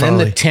 And Definitely.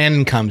 then the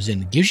tannin comes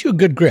in. It gives you a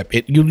good grip.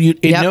 You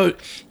Yep. know got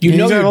a you're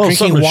little drinking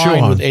something to chew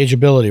wine on. with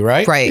ageability,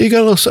 right? Right. You got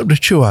a little something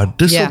to chew on.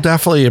 This Yeah. will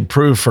definitely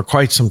improve for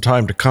quite some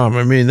time to come.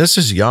 I mean, this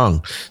is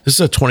young. This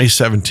is a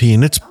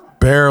 2017. It's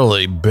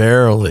barely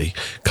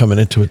coming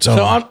into its own.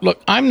 So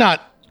I'm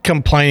not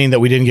complaining that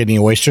we didn't get any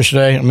oysters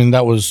today. I mean,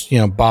 that was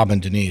Bob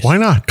and Denise. Why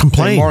not?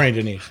 Complain. Maury and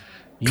Denise.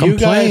 You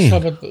Complain.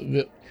 guys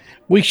have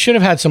we should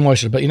have had some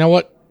oysters, but you know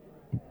what?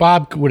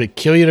 Bob, would it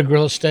kill you to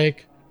grill a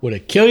steak? Would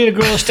it kill you to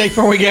grill a steak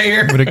before we get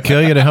here? Would it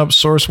kill you to help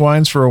source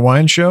wines for a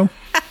wine show?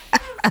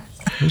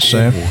 Just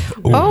saying.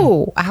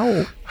 Oh,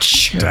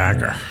 ouch.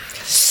 Dagger.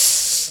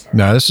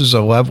 No, this is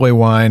a lovely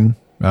wine.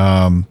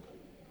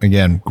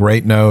 Again,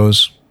 great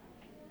nose,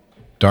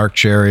 dark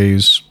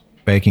cherries,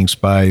 baking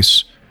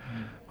spice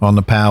on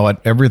the palate.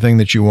 Everything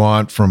that you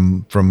want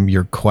from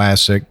your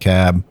classic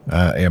Cab.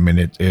 I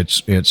mean,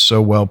 it's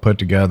so well put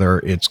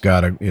together. It's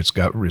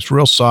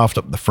real soft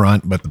up the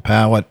front, but the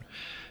palate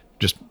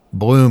just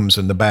blooms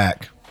in the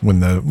back when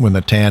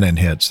the tannin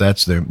hits.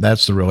 That's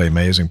the really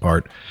amazing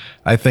part.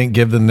 I think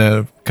given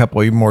the couple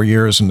of more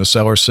years in the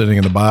cellar sitting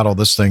in the bottle,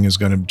 this thing is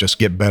going to just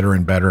get better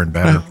and better and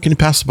better. Can you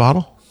pass the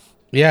bottle?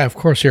 Yeah, of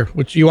course. Here,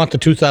 which you want the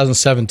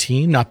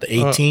 2017, not the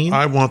 18.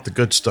 I want the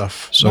good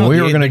stuff. So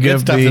we were going to good give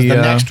stuff is the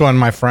next one,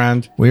 my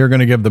friend. we are going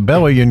to give the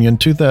Bella Union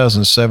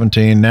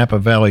 2017 Napa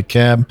Valley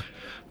Cab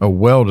a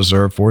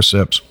well-deserved 4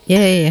 sips.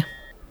 Yay.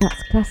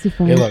 That's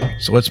classified. Hey, look.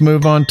 So let's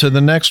move on to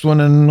the next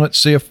one and let's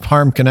see if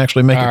Harm can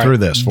actually make All it right, through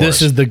this for This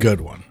us. is the good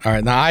one. All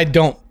right. Now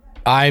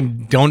I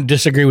don't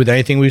disagree with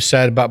anything we've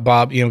said about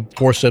Bob,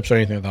 4 sips or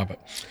anything like that,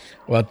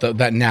 but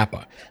that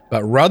Napa.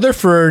 But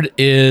Rutherford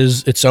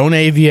is its own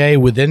AVA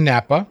within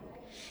Napa,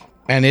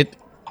 and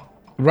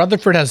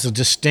Rutherford has a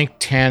distinct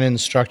tannin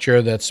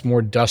structure that's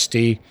more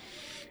dusty,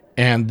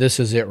 and this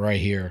is it right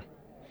here.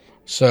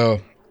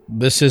 So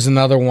this is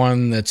another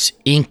one that's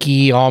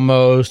inky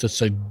almost.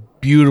 It's a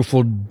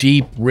beautiful,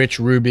 deep, rich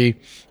ruby,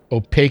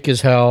 opaque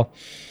as hell.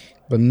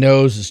 The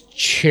nose is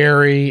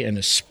cherry and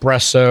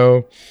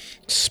espresso,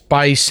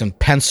 spice and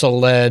pencil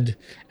lead.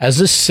 As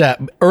this set,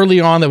 early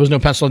on there was no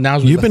pencil lead. Now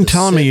You've been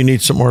telling me you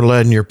need some more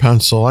lead in your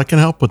pencil. I can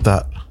help with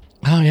that.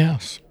 Oh,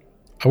 yes.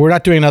 We're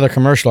not doing another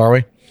commercial, are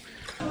we?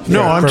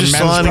 No, I'm for just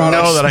men's letting you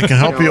know products. that I can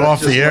help you it's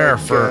off the just air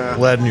like, for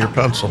lead in your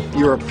pencil.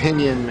 Your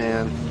opinion,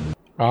 man.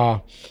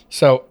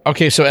 So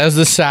as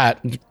this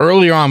sat,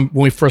 earlier on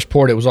when we first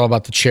poured it was all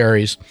about the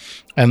cherries.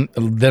 And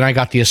then I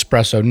got the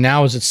espresso.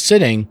 Now as it's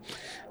sitting,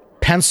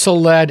 pencil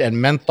lead and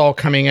menthol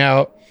coming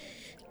out.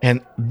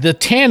 And the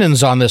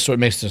tannins on this, what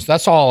makes this,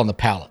 that's all on the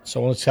palate.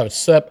 So let's have a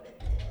sip.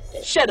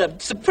 Shut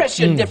up. Suppress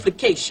your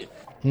defecation.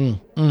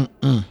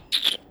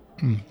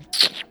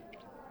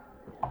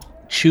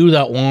 Chew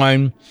that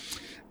wine.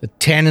 The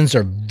tannins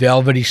are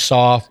velvety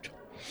soft,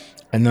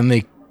 and then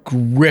they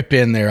grip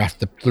in there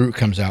after the fruit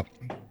comes out.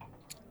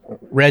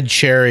 Red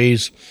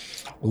cherries,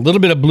 a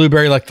little bit of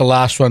blueberry like the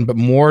last one, but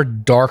more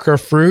darker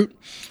fruit.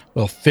 A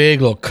little fig,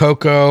 a little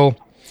cocoa,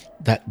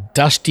 that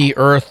dusty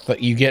earth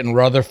that you get in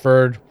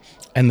Rutherford,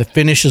 and the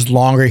finish is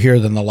longer here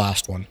than the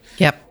last one.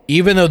 Yep.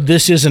 Even though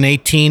this is an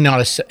 18, and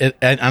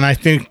I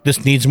think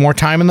this needs more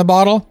time in the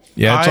bottle.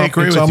 Yeah, I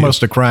agree it's with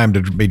almost a crime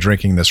to be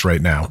drinking this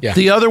right now. Yeah.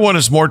 The other one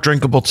is more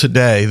drinkable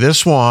today.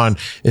 This one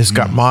has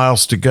got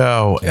miles to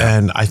go,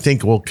 and I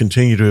think will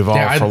continue to evolve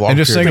Yeah, for a long And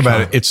just period think of about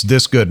time. it. It's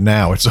this good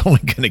now. It's only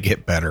going to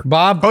get better.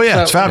 Bob. Oh,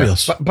 yeah, it's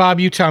fabulous. Bob,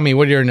 you tell me,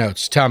 what are your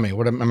notes? Tell me,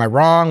 am I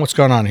wrong? What's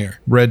going on here?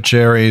 Red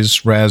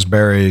cherries,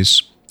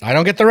 raspberries, I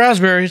don't get the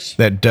raspberries.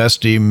 that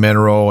dusty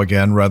mineral,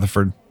 again,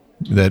 Rutherford,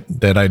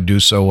 that I do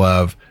so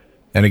love.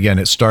 And again,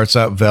 it starts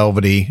out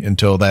velvety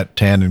until that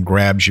tannin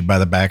grabs you by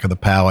the back of the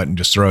palate and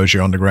just throws you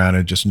on the ground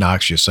and just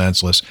knocks you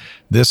senseless.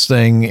 This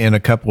thing in a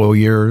couple of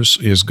years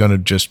is going to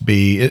just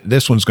be,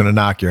 this one's going to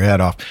knock your head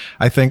off.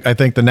 I think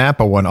the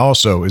Napa one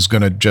also is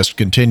going to just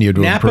continue to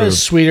Napa improve.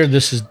 is sweeter.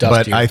 This is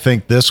dustier. But I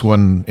think this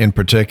one in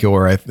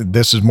particular,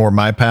 this is more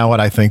my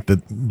palate. I think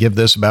that give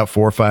this about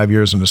 4 or 5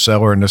 years in the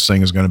cellar, and this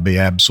thing is going to be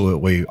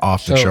absolutely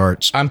off the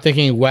charts. I'm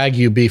thinking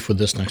Wagyu beef with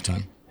this next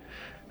time.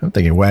 I'm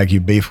thinking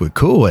Wagyu beef with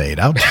Kool-Aid.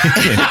 Are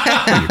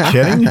you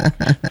kidding?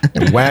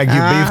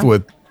 Wagyu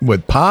beef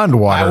with pond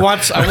water. I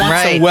want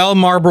some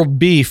well-marbled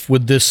beef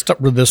with this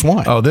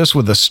wine. Oh, this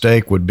with a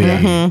steak would be.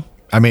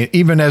 I mean,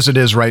 even as it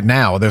is right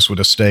now, this with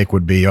a steak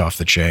would be off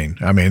the chain.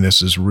 I mean,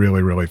 this is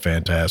really, really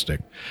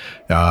fantastic.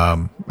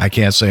 I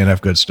can't say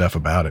enough good stuff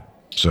about it.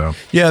 So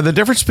Yeah, the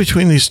difference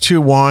between these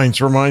two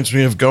wines reminds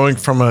me of going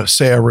from a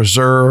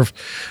reserve,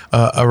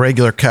 a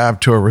regular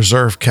cab to a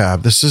reserve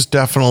cab. This is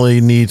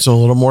definitely needs a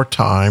little more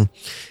time.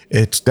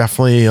 It's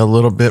definitely a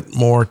little bit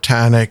more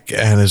tannic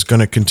and is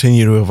going to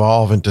continue to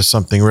evolve into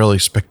something really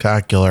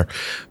spectacular.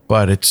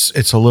 But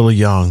it's a little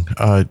young.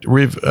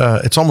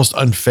 It's almost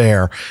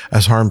unfair,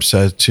 as Harm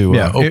said, to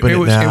open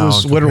it now. It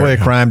was literally a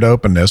crime to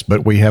open this,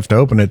 but we have to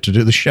open it to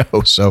do the show.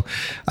 So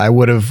I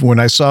would have, when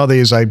I saw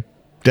these, I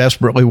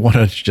desperately want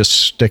to just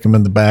stick them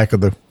in the back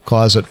of the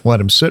closet and let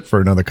them sit for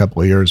another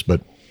couple of years.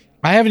 But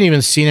I haven't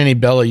even seen any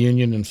Bella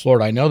Union in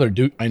Florida. I know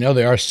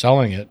they are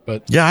selling it,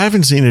 but yeah, I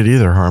haven't seen it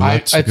either, Harm.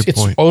 That's a good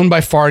point. It's owned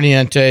by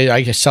Farniente.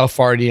 I sell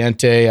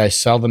Farniente. I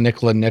sell the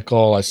Nicola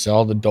Nickel. I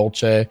sell the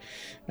Dolce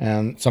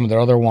and some of their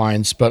other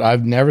wines, but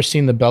I've never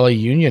seen the Bella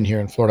Union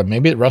here in Florida.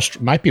 Maybe it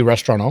might be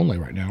restaurant only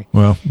right now.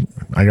 Well,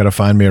 I got to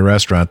find me a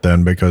restaurant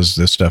then, because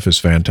this stuff is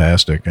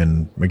fantastic.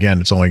 And again,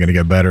 it's only going to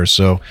get better.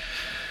 So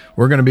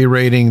we're going to be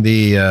rating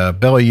the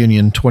Bella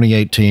Union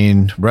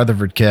 2018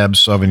 Rutherford Cab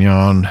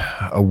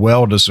Sauvignon, a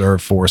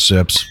well-deserved 4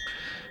 sips.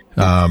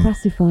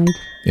 Classified.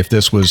 If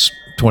this was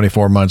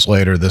 24 months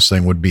later, this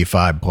thing would be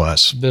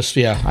 5+. This,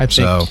 I think.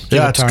 So,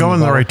 it's going in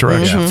the right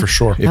direction for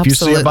sure. If you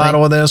see a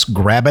bottle of this,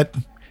 grab it.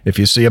 If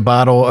you see a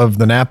bottle of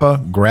the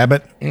Napa, grab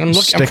it. I'm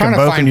stick trying them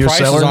to both in find your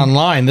prices cellar.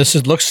 online. This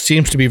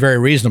seems to be very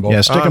reasonable.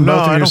 Yeah, stick them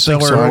both in your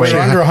cellar. So. Wait.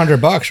 They're under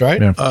 $100,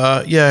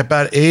 right? Yeah.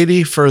 About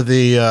 80 for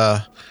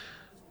the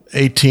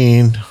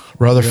 18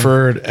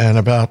 Rutherford and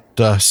about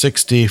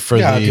 60 for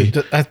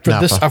the for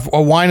Napa. this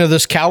a wine of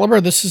this caliber.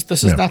 This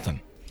is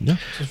nothing. Yeah.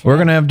 We're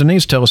going to have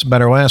Denise tell us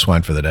about our last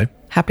wine for the day.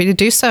 Happy to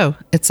do so.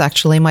 It's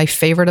actually my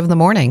favorite of the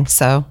morning.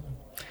 So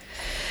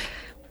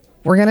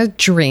we're going to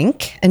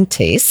drink and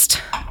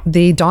taste.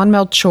 The Don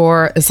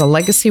Melchor is a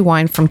legacy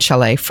wine from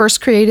Chile,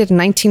 first created in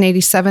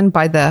 1987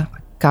 by the,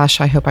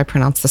 I hope I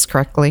pronounced this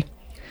correctly,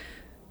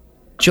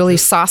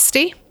 Julius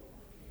Sasti.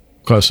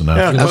 Close enough.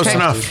 Yeah, close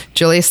enough.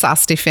 Julius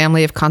Sasti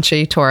family of Concha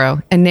y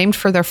Toro, and named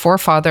for their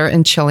forefather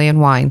in Chilean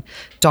wine.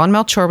 Don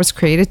Melchor was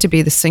created to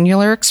be the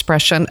singular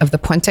expression of the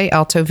Puente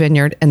Alto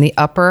vineyard in the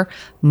upper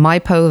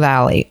Maipo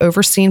Valley,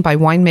 overseen by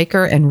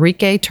winemaker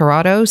Enrique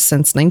Torrado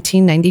since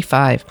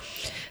 1995.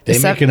 They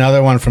make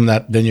another one from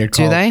that vineyard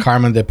called they?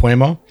 Carmen de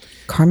Puemo.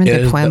 Carmen It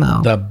de is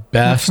Puemo. the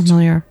best Not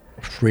familiar.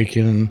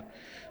 freaking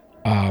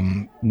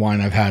wine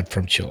I've had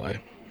from Chile.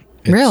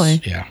 Really?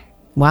 Yeah.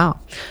 Wow.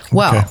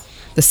 Well, Okay.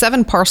 the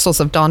 7 parcels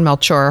of Don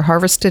Melchor are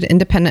harvested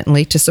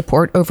independently to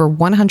support over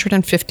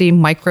 150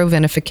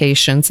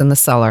 micro-vinifications in the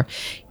cellar,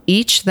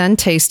 each then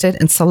tasted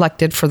and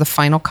selected for the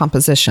final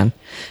composition.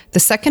 The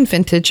second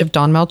vintage of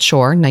Don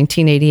Melchor,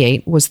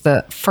 1988, was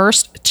the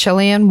first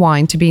Chilean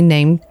wine to be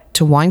named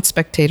to Wine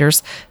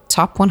Spectator's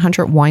Top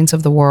 100 Wines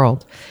of the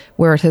World,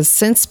 where it has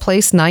since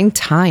placed 9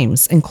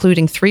 times,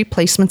 including 3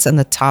 placements in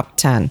the top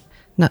 10.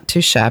 Not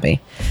too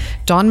shabby.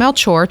 Don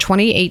Melchor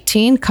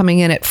 2018 coming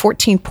in at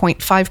 14.5%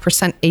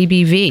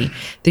 ABV.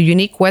 The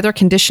unique weather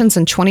conditions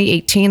in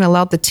 2018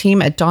 allowed the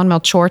team at Don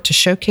Melchor to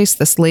showcase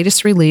this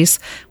latest release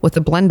with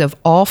a blend of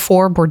all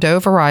 4 Bordeaux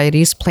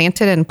varieties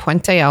planted in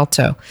Puente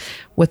Alto,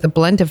 with a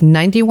blend of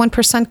 91%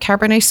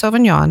 Cabernet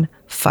Sauvignon,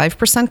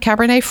 5%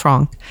 Cabernet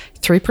Franc,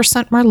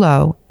 3%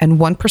 Merlot, and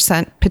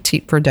 1%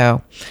 Petit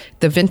Verdot.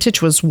 The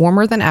vintage was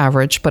warmer than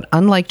average, but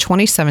unlike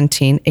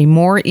 2017, a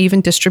more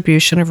even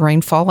distribution of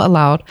rainfall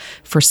allowed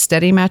for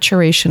steady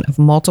maturation of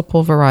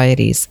multiple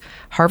varieties,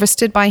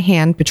 harvested by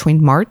hand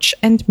between March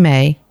and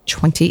May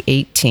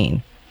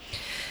 2018.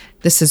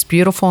 This is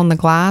beautiful in the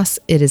glass.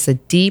 It is a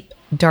deep,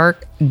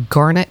 dark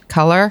garnet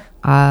color.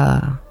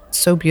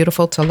 So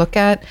beautiful to look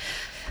at.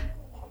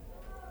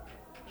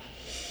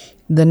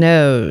 The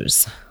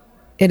nose.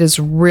 It is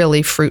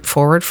really fruit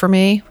forward for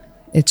me.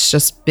 It's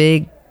just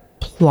big,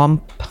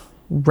 plump,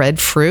 red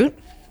fruit.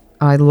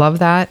 I love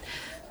that.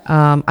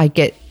 I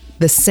get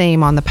the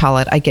same on the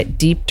palate. I get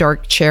deep,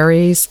 dark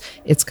cherries.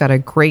 It's got a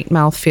great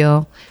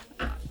mouthfeel.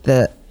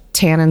 The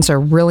tannins are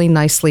really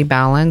nicely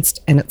balanced,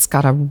 and it's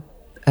got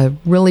a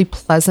really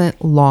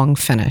pleasant, long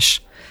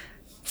finish.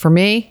 For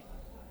me,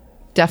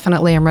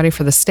 definitely I'm ready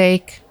for the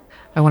steak.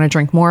 I want to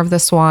drink more of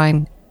this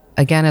wine.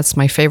 Again, it's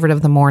my favorite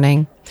of the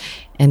morning,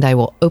 and I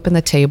will open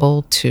the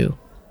table to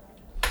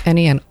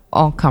any and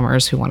all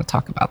comers who want to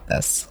talk about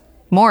this.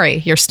 Maury,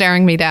 you're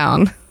staring me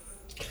down.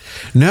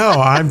 No,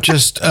 I'm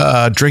just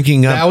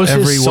drinking up That was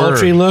every his word.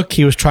 sultry look.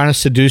 He was trying to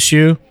seduce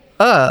you.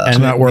 It's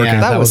not working.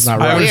 Yeah, That that was was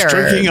not I right. was Weird.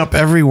 drinking up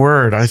every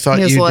word. I thought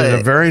Here's you what- did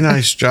a very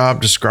nice job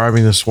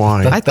describing this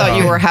wine. I thought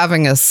you were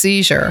having a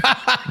seizure.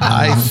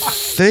 I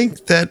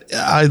think that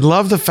I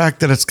love the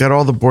fact that it's got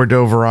all the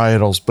Bordeaux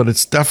varietals, but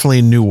it's definitely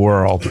a new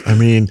world. I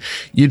mean,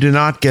 you do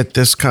not get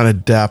this kind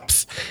of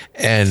depth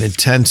and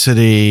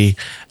intensity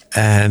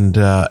and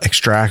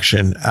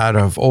extraction out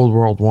of old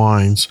world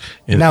wines.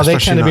 Now they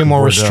especially tend to not be in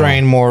more Bordeaux.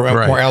 restrained, more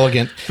Right. more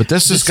elegant. But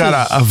this has This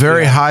got is- a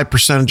very yeah. high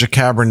percentage of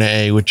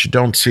Cabernet, which you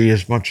don't see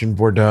as much in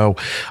Bordeaux.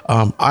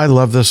 I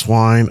love this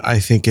wine. I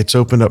think it's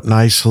opened up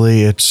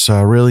nicely. It's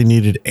really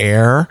needed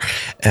air,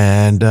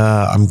 and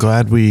I'm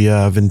glad we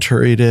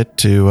venturied it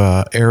to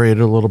aerate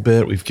it a little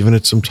bit. We've given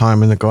it some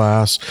time in the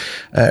glass.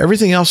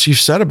 Everything else you've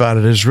said about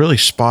it is really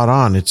spot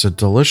on. It's a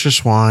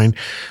delicious wine.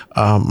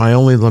 My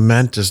only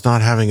lament is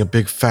not having a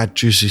big, fat,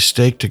 juicy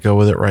steak to go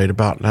with it right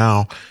about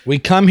now. We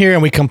come here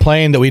and we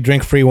complain that we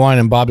drink free wine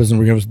and Bob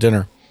doesn't give us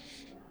dinner.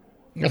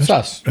 That's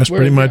us. That's We're-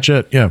 pretty much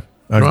it. Yeah.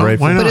 I'm Well,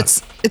 grateful. why not?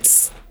 But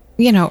it's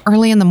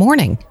early in the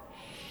morning.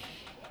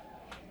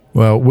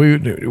 Well,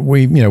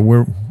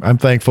 I'm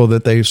thankful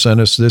that they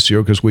sent us this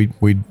year because we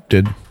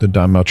did the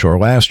Don Melchor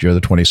last year, the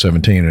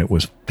 2017, and it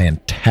was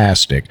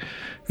fantastic.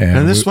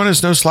 And this one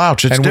is no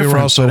slouch. It's and we different. were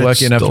also but lucky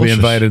it's enough to be delicious.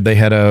 invited. They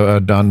had a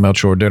Don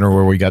Melchor dinner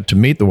where we got to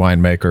meet the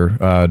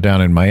winemaker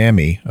down in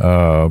Miami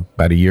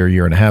about a year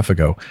and a half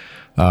ago.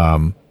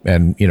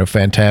 And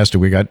fantastic.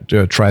 We got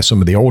to try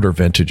some of the older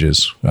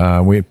vintages.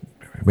 We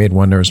had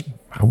one.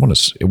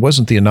 It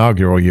wasn't the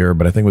inaugural year,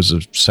 but I think it was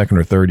the second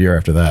or third year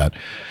after that.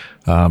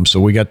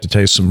 So we got to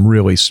taste some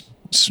really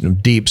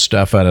deep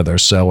stuff out of their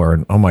cellar,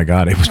 and oh my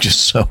God, it was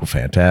just so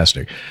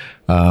fantastic.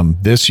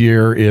 This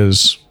year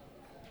is,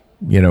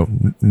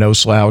 no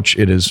slouch.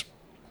 It is,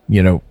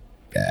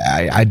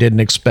 I didn't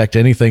expect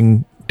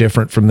anything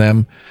different from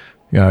them.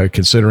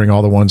 Considering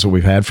all the ones that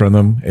we've had from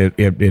them,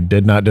 it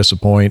did not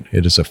disappoint.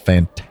 It is a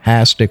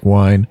fantastic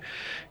wine.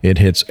 It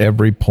hits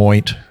every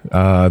point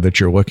that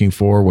you're looking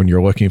for when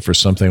you're looking for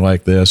something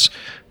like this.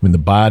 I mean, the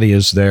body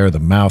is there, the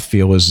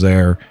mouthfeel is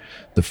there,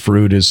 the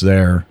fruit is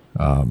there.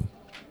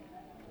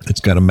 It's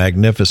got a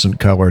magnificent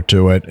color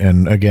to it.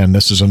 And again,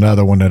 this is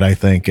another one that I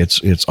think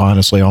it's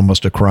honestly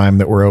almost a crime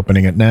that we're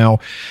opening it now.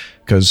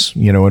 Because,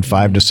 in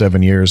 5 to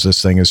 7 years,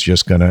 this thing is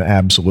just going to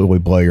absolutely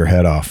blow your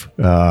head off.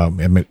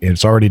 And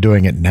it's already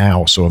doing it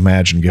now. So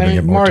imagine giving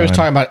it more Mario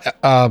time. was talking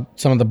about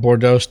some of the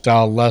Bordeaux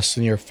style, less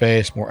in your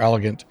face, more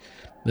elegant.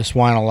 This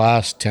wine will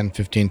last 10,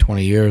 15,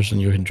 20 years,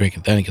 and you can drink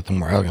it then and get the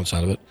more elegance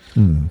out of it.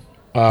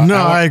 No,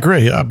 I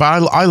agree. But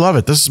I love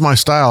it. This is my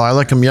style. I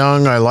like them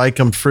young. I like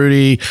them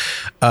fruity.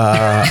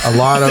 A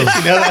lot of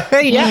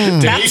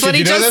That's what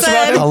he just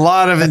said. a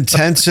lot of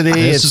intensity.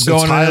 This is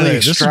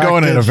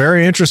going in a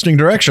very interesting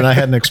direction I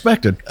hadn't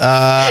expected.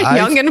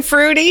 Young and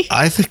fruity.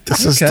 I think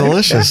this is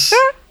delicious.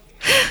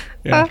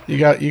 Yeah, you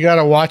got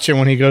to watch him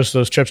when he goes to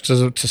those trips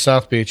to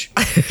South Beach.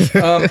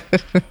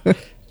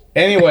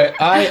 Anyway,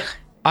 I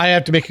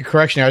have to make a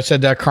correction here. I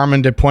said that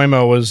Carmen de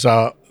Pueymo was.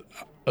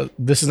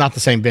 This is not the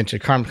same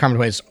vintage. Carmen de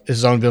Pueymo is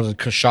his own vintage in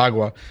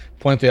Cachagua,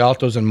 Puente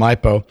Altos, and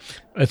Maipo.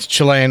 It's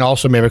Chilean,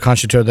 also made by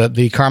Conchitor.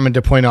 The Carmen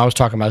de Pueymo I was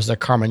talking about is the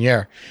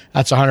Carmenere.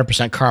 That's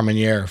 100%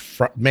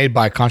 Carmenere, made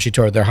by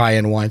Conchitor. They're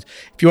high-end wines.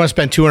 If you want to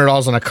spend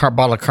 $200 on a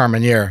bottle of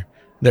Carmenere,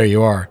 there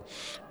you are.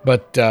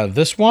 But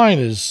this wine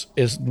is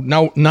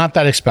not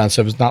that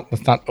expensive. It's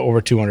not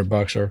over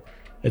 $200, or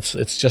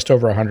it's just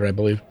over $100, I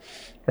believe,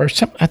 or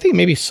I think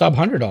maybe sub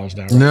 $100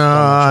 now. Right? No,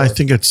 I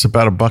think it's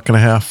about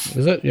 $1.50.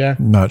 Is it? Yeah.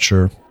 Not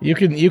sure. You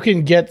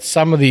can get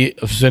some of the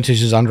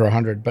vintages under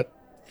 100, but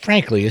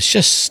frankly, it's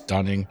just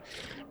stunning.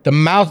 The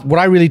mouth. What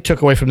I really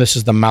took away from this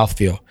is the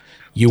mouthfeel.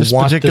 This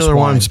want particular this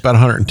wine. one's about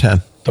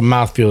 110. The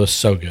mouthfeel is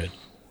so good.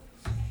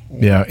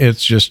 Yeah,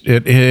 it's just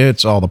it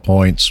hits all the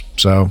points.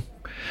 So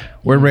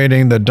we're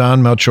rating the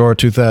Don Melchor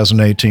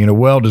 2018 a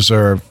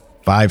well-deserved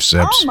 5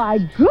 sips. Oh my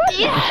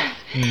goodness.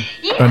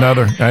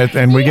 Another,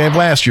 and we gave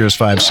last year's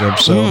 5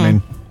 sips. So I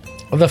mean,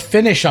 Well, the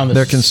finish on this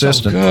They're is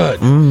consistent.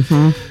 so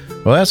good.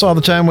 well, that's all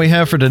the time we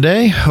have for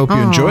today. Hope you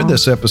enjoyed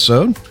this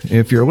episode.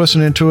 If you're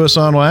listening to us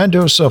online, do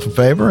yourself a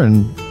favor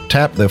and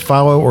tap the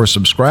follow or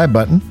subscribe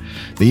button.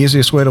 The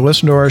easiest way to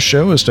listen to our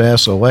show is to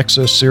ask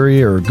Alexa,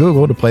 Siri, or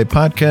Google to play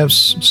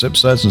podcasts, Sip,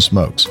 Suds, and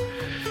Smokes.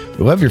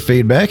 We love your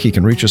feedback. You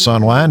can reach us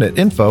online at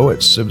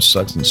info@Sip,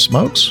 Suds, and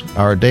Smokes.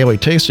 Our daily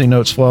tasting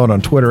notes flow out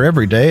on Twitter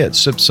every day at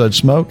Sip, Suds,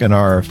 Smoke, and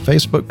our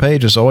Facebook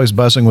page is always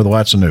buzzing with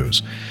lots of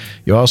news.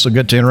 You also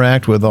get to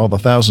interact with all the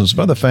thousands of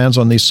other fans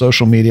on these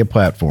social media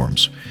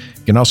platforms.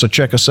 You can also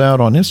check us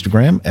out on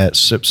Instagram at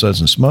Sip, Suds,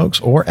 and Smokes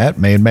or at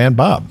Main Man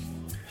Bob.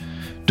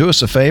 Do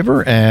us a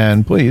favor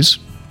and please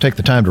take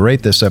the time to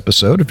rate this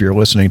episode if you're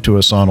listening to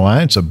us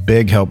online. It's a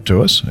big help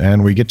to us,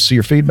 and we get to see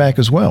your feedback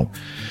as well.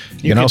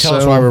 You can tell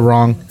us why we're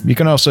wrong. You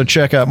can also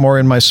check out Maury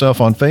and myself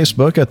on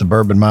Facebook at the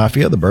Bourbon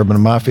Mafia. The Bourbon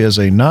Mafia is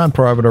a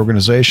non-profit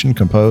organization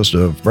composed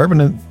of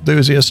bourbon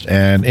enthusiasts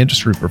and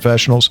industry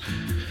professionals.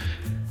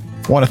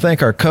 I want to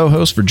thank our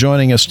co-host for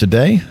joining us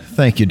today.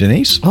 Thank you,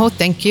 Denise. Oh,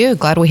 thank you.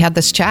 Glad we had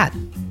this chat.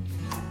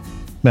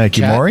 Thank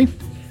you, Maury.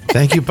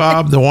 Thank you,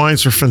 Bob. The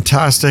wines were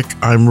fantastic.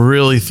 I'm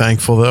really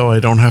thankful, though, I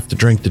don't have to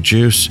drink the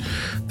juice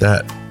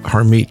that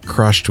Harmeet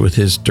crushed with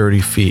his dirty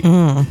feet.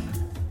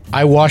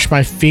 I wash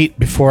my feet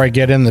before I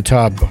get in the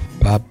tub,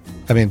 Bob.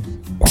 I mean,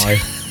 why?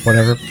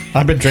 Whatever.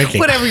 I've been drinking.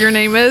 Whatever your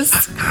name is.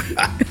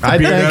 I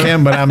thank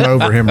him, but I'm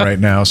over him right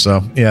now.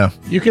 So, yeah.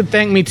 You can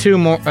thank me too,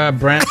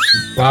 Brent.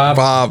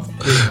 Bob,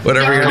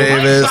 whatever your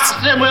name is.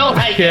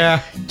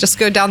 Yeah. Just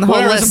go down the whole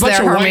There's list a bunch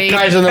there, of white Harmeet.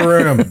 guys in the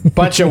room.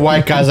 Bunch of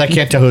white guys. I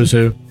can't tell who's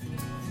who.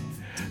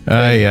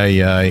 Ay.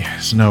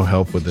 There's no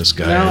help with this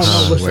guy. No, I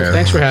listen, swear.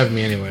 thanks for having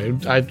me anyway.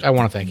 I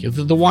want to thank you.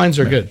 The wines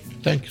are good.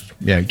 Thanks.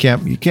 Yeah,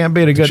 you can't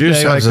beat a good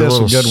Juice day like has a this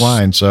little with good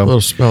wine. So, a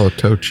little smell of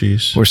toe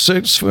cheese. for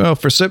Sip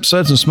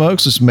Suds and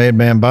Smokes, this is Made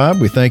Man Bob.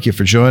 We thank you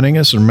for joining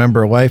us. And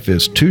remember, life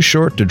is too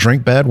short to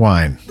drink bad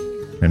wine.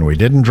 And we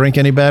didn't drink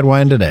any bad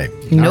wine today.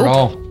 Not Nope. at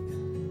all.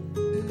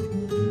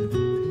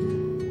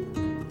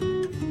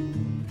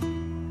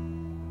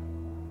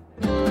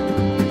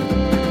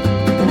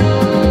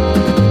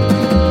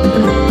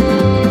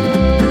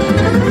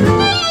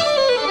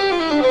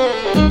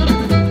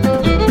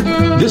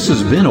 This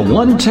has been a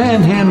One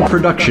Tan Hand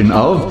production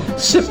of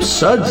Sip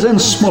Suds and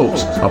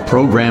Smokes, a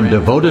program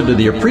devoted to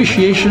the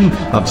appreciation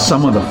of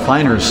some of the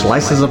finer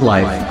slices of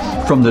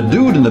life. From the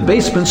Dude in the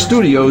Basement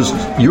Studios,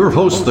 your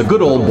hosts, the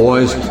Good Old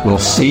Boys, will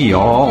see you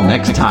all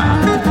next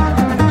time.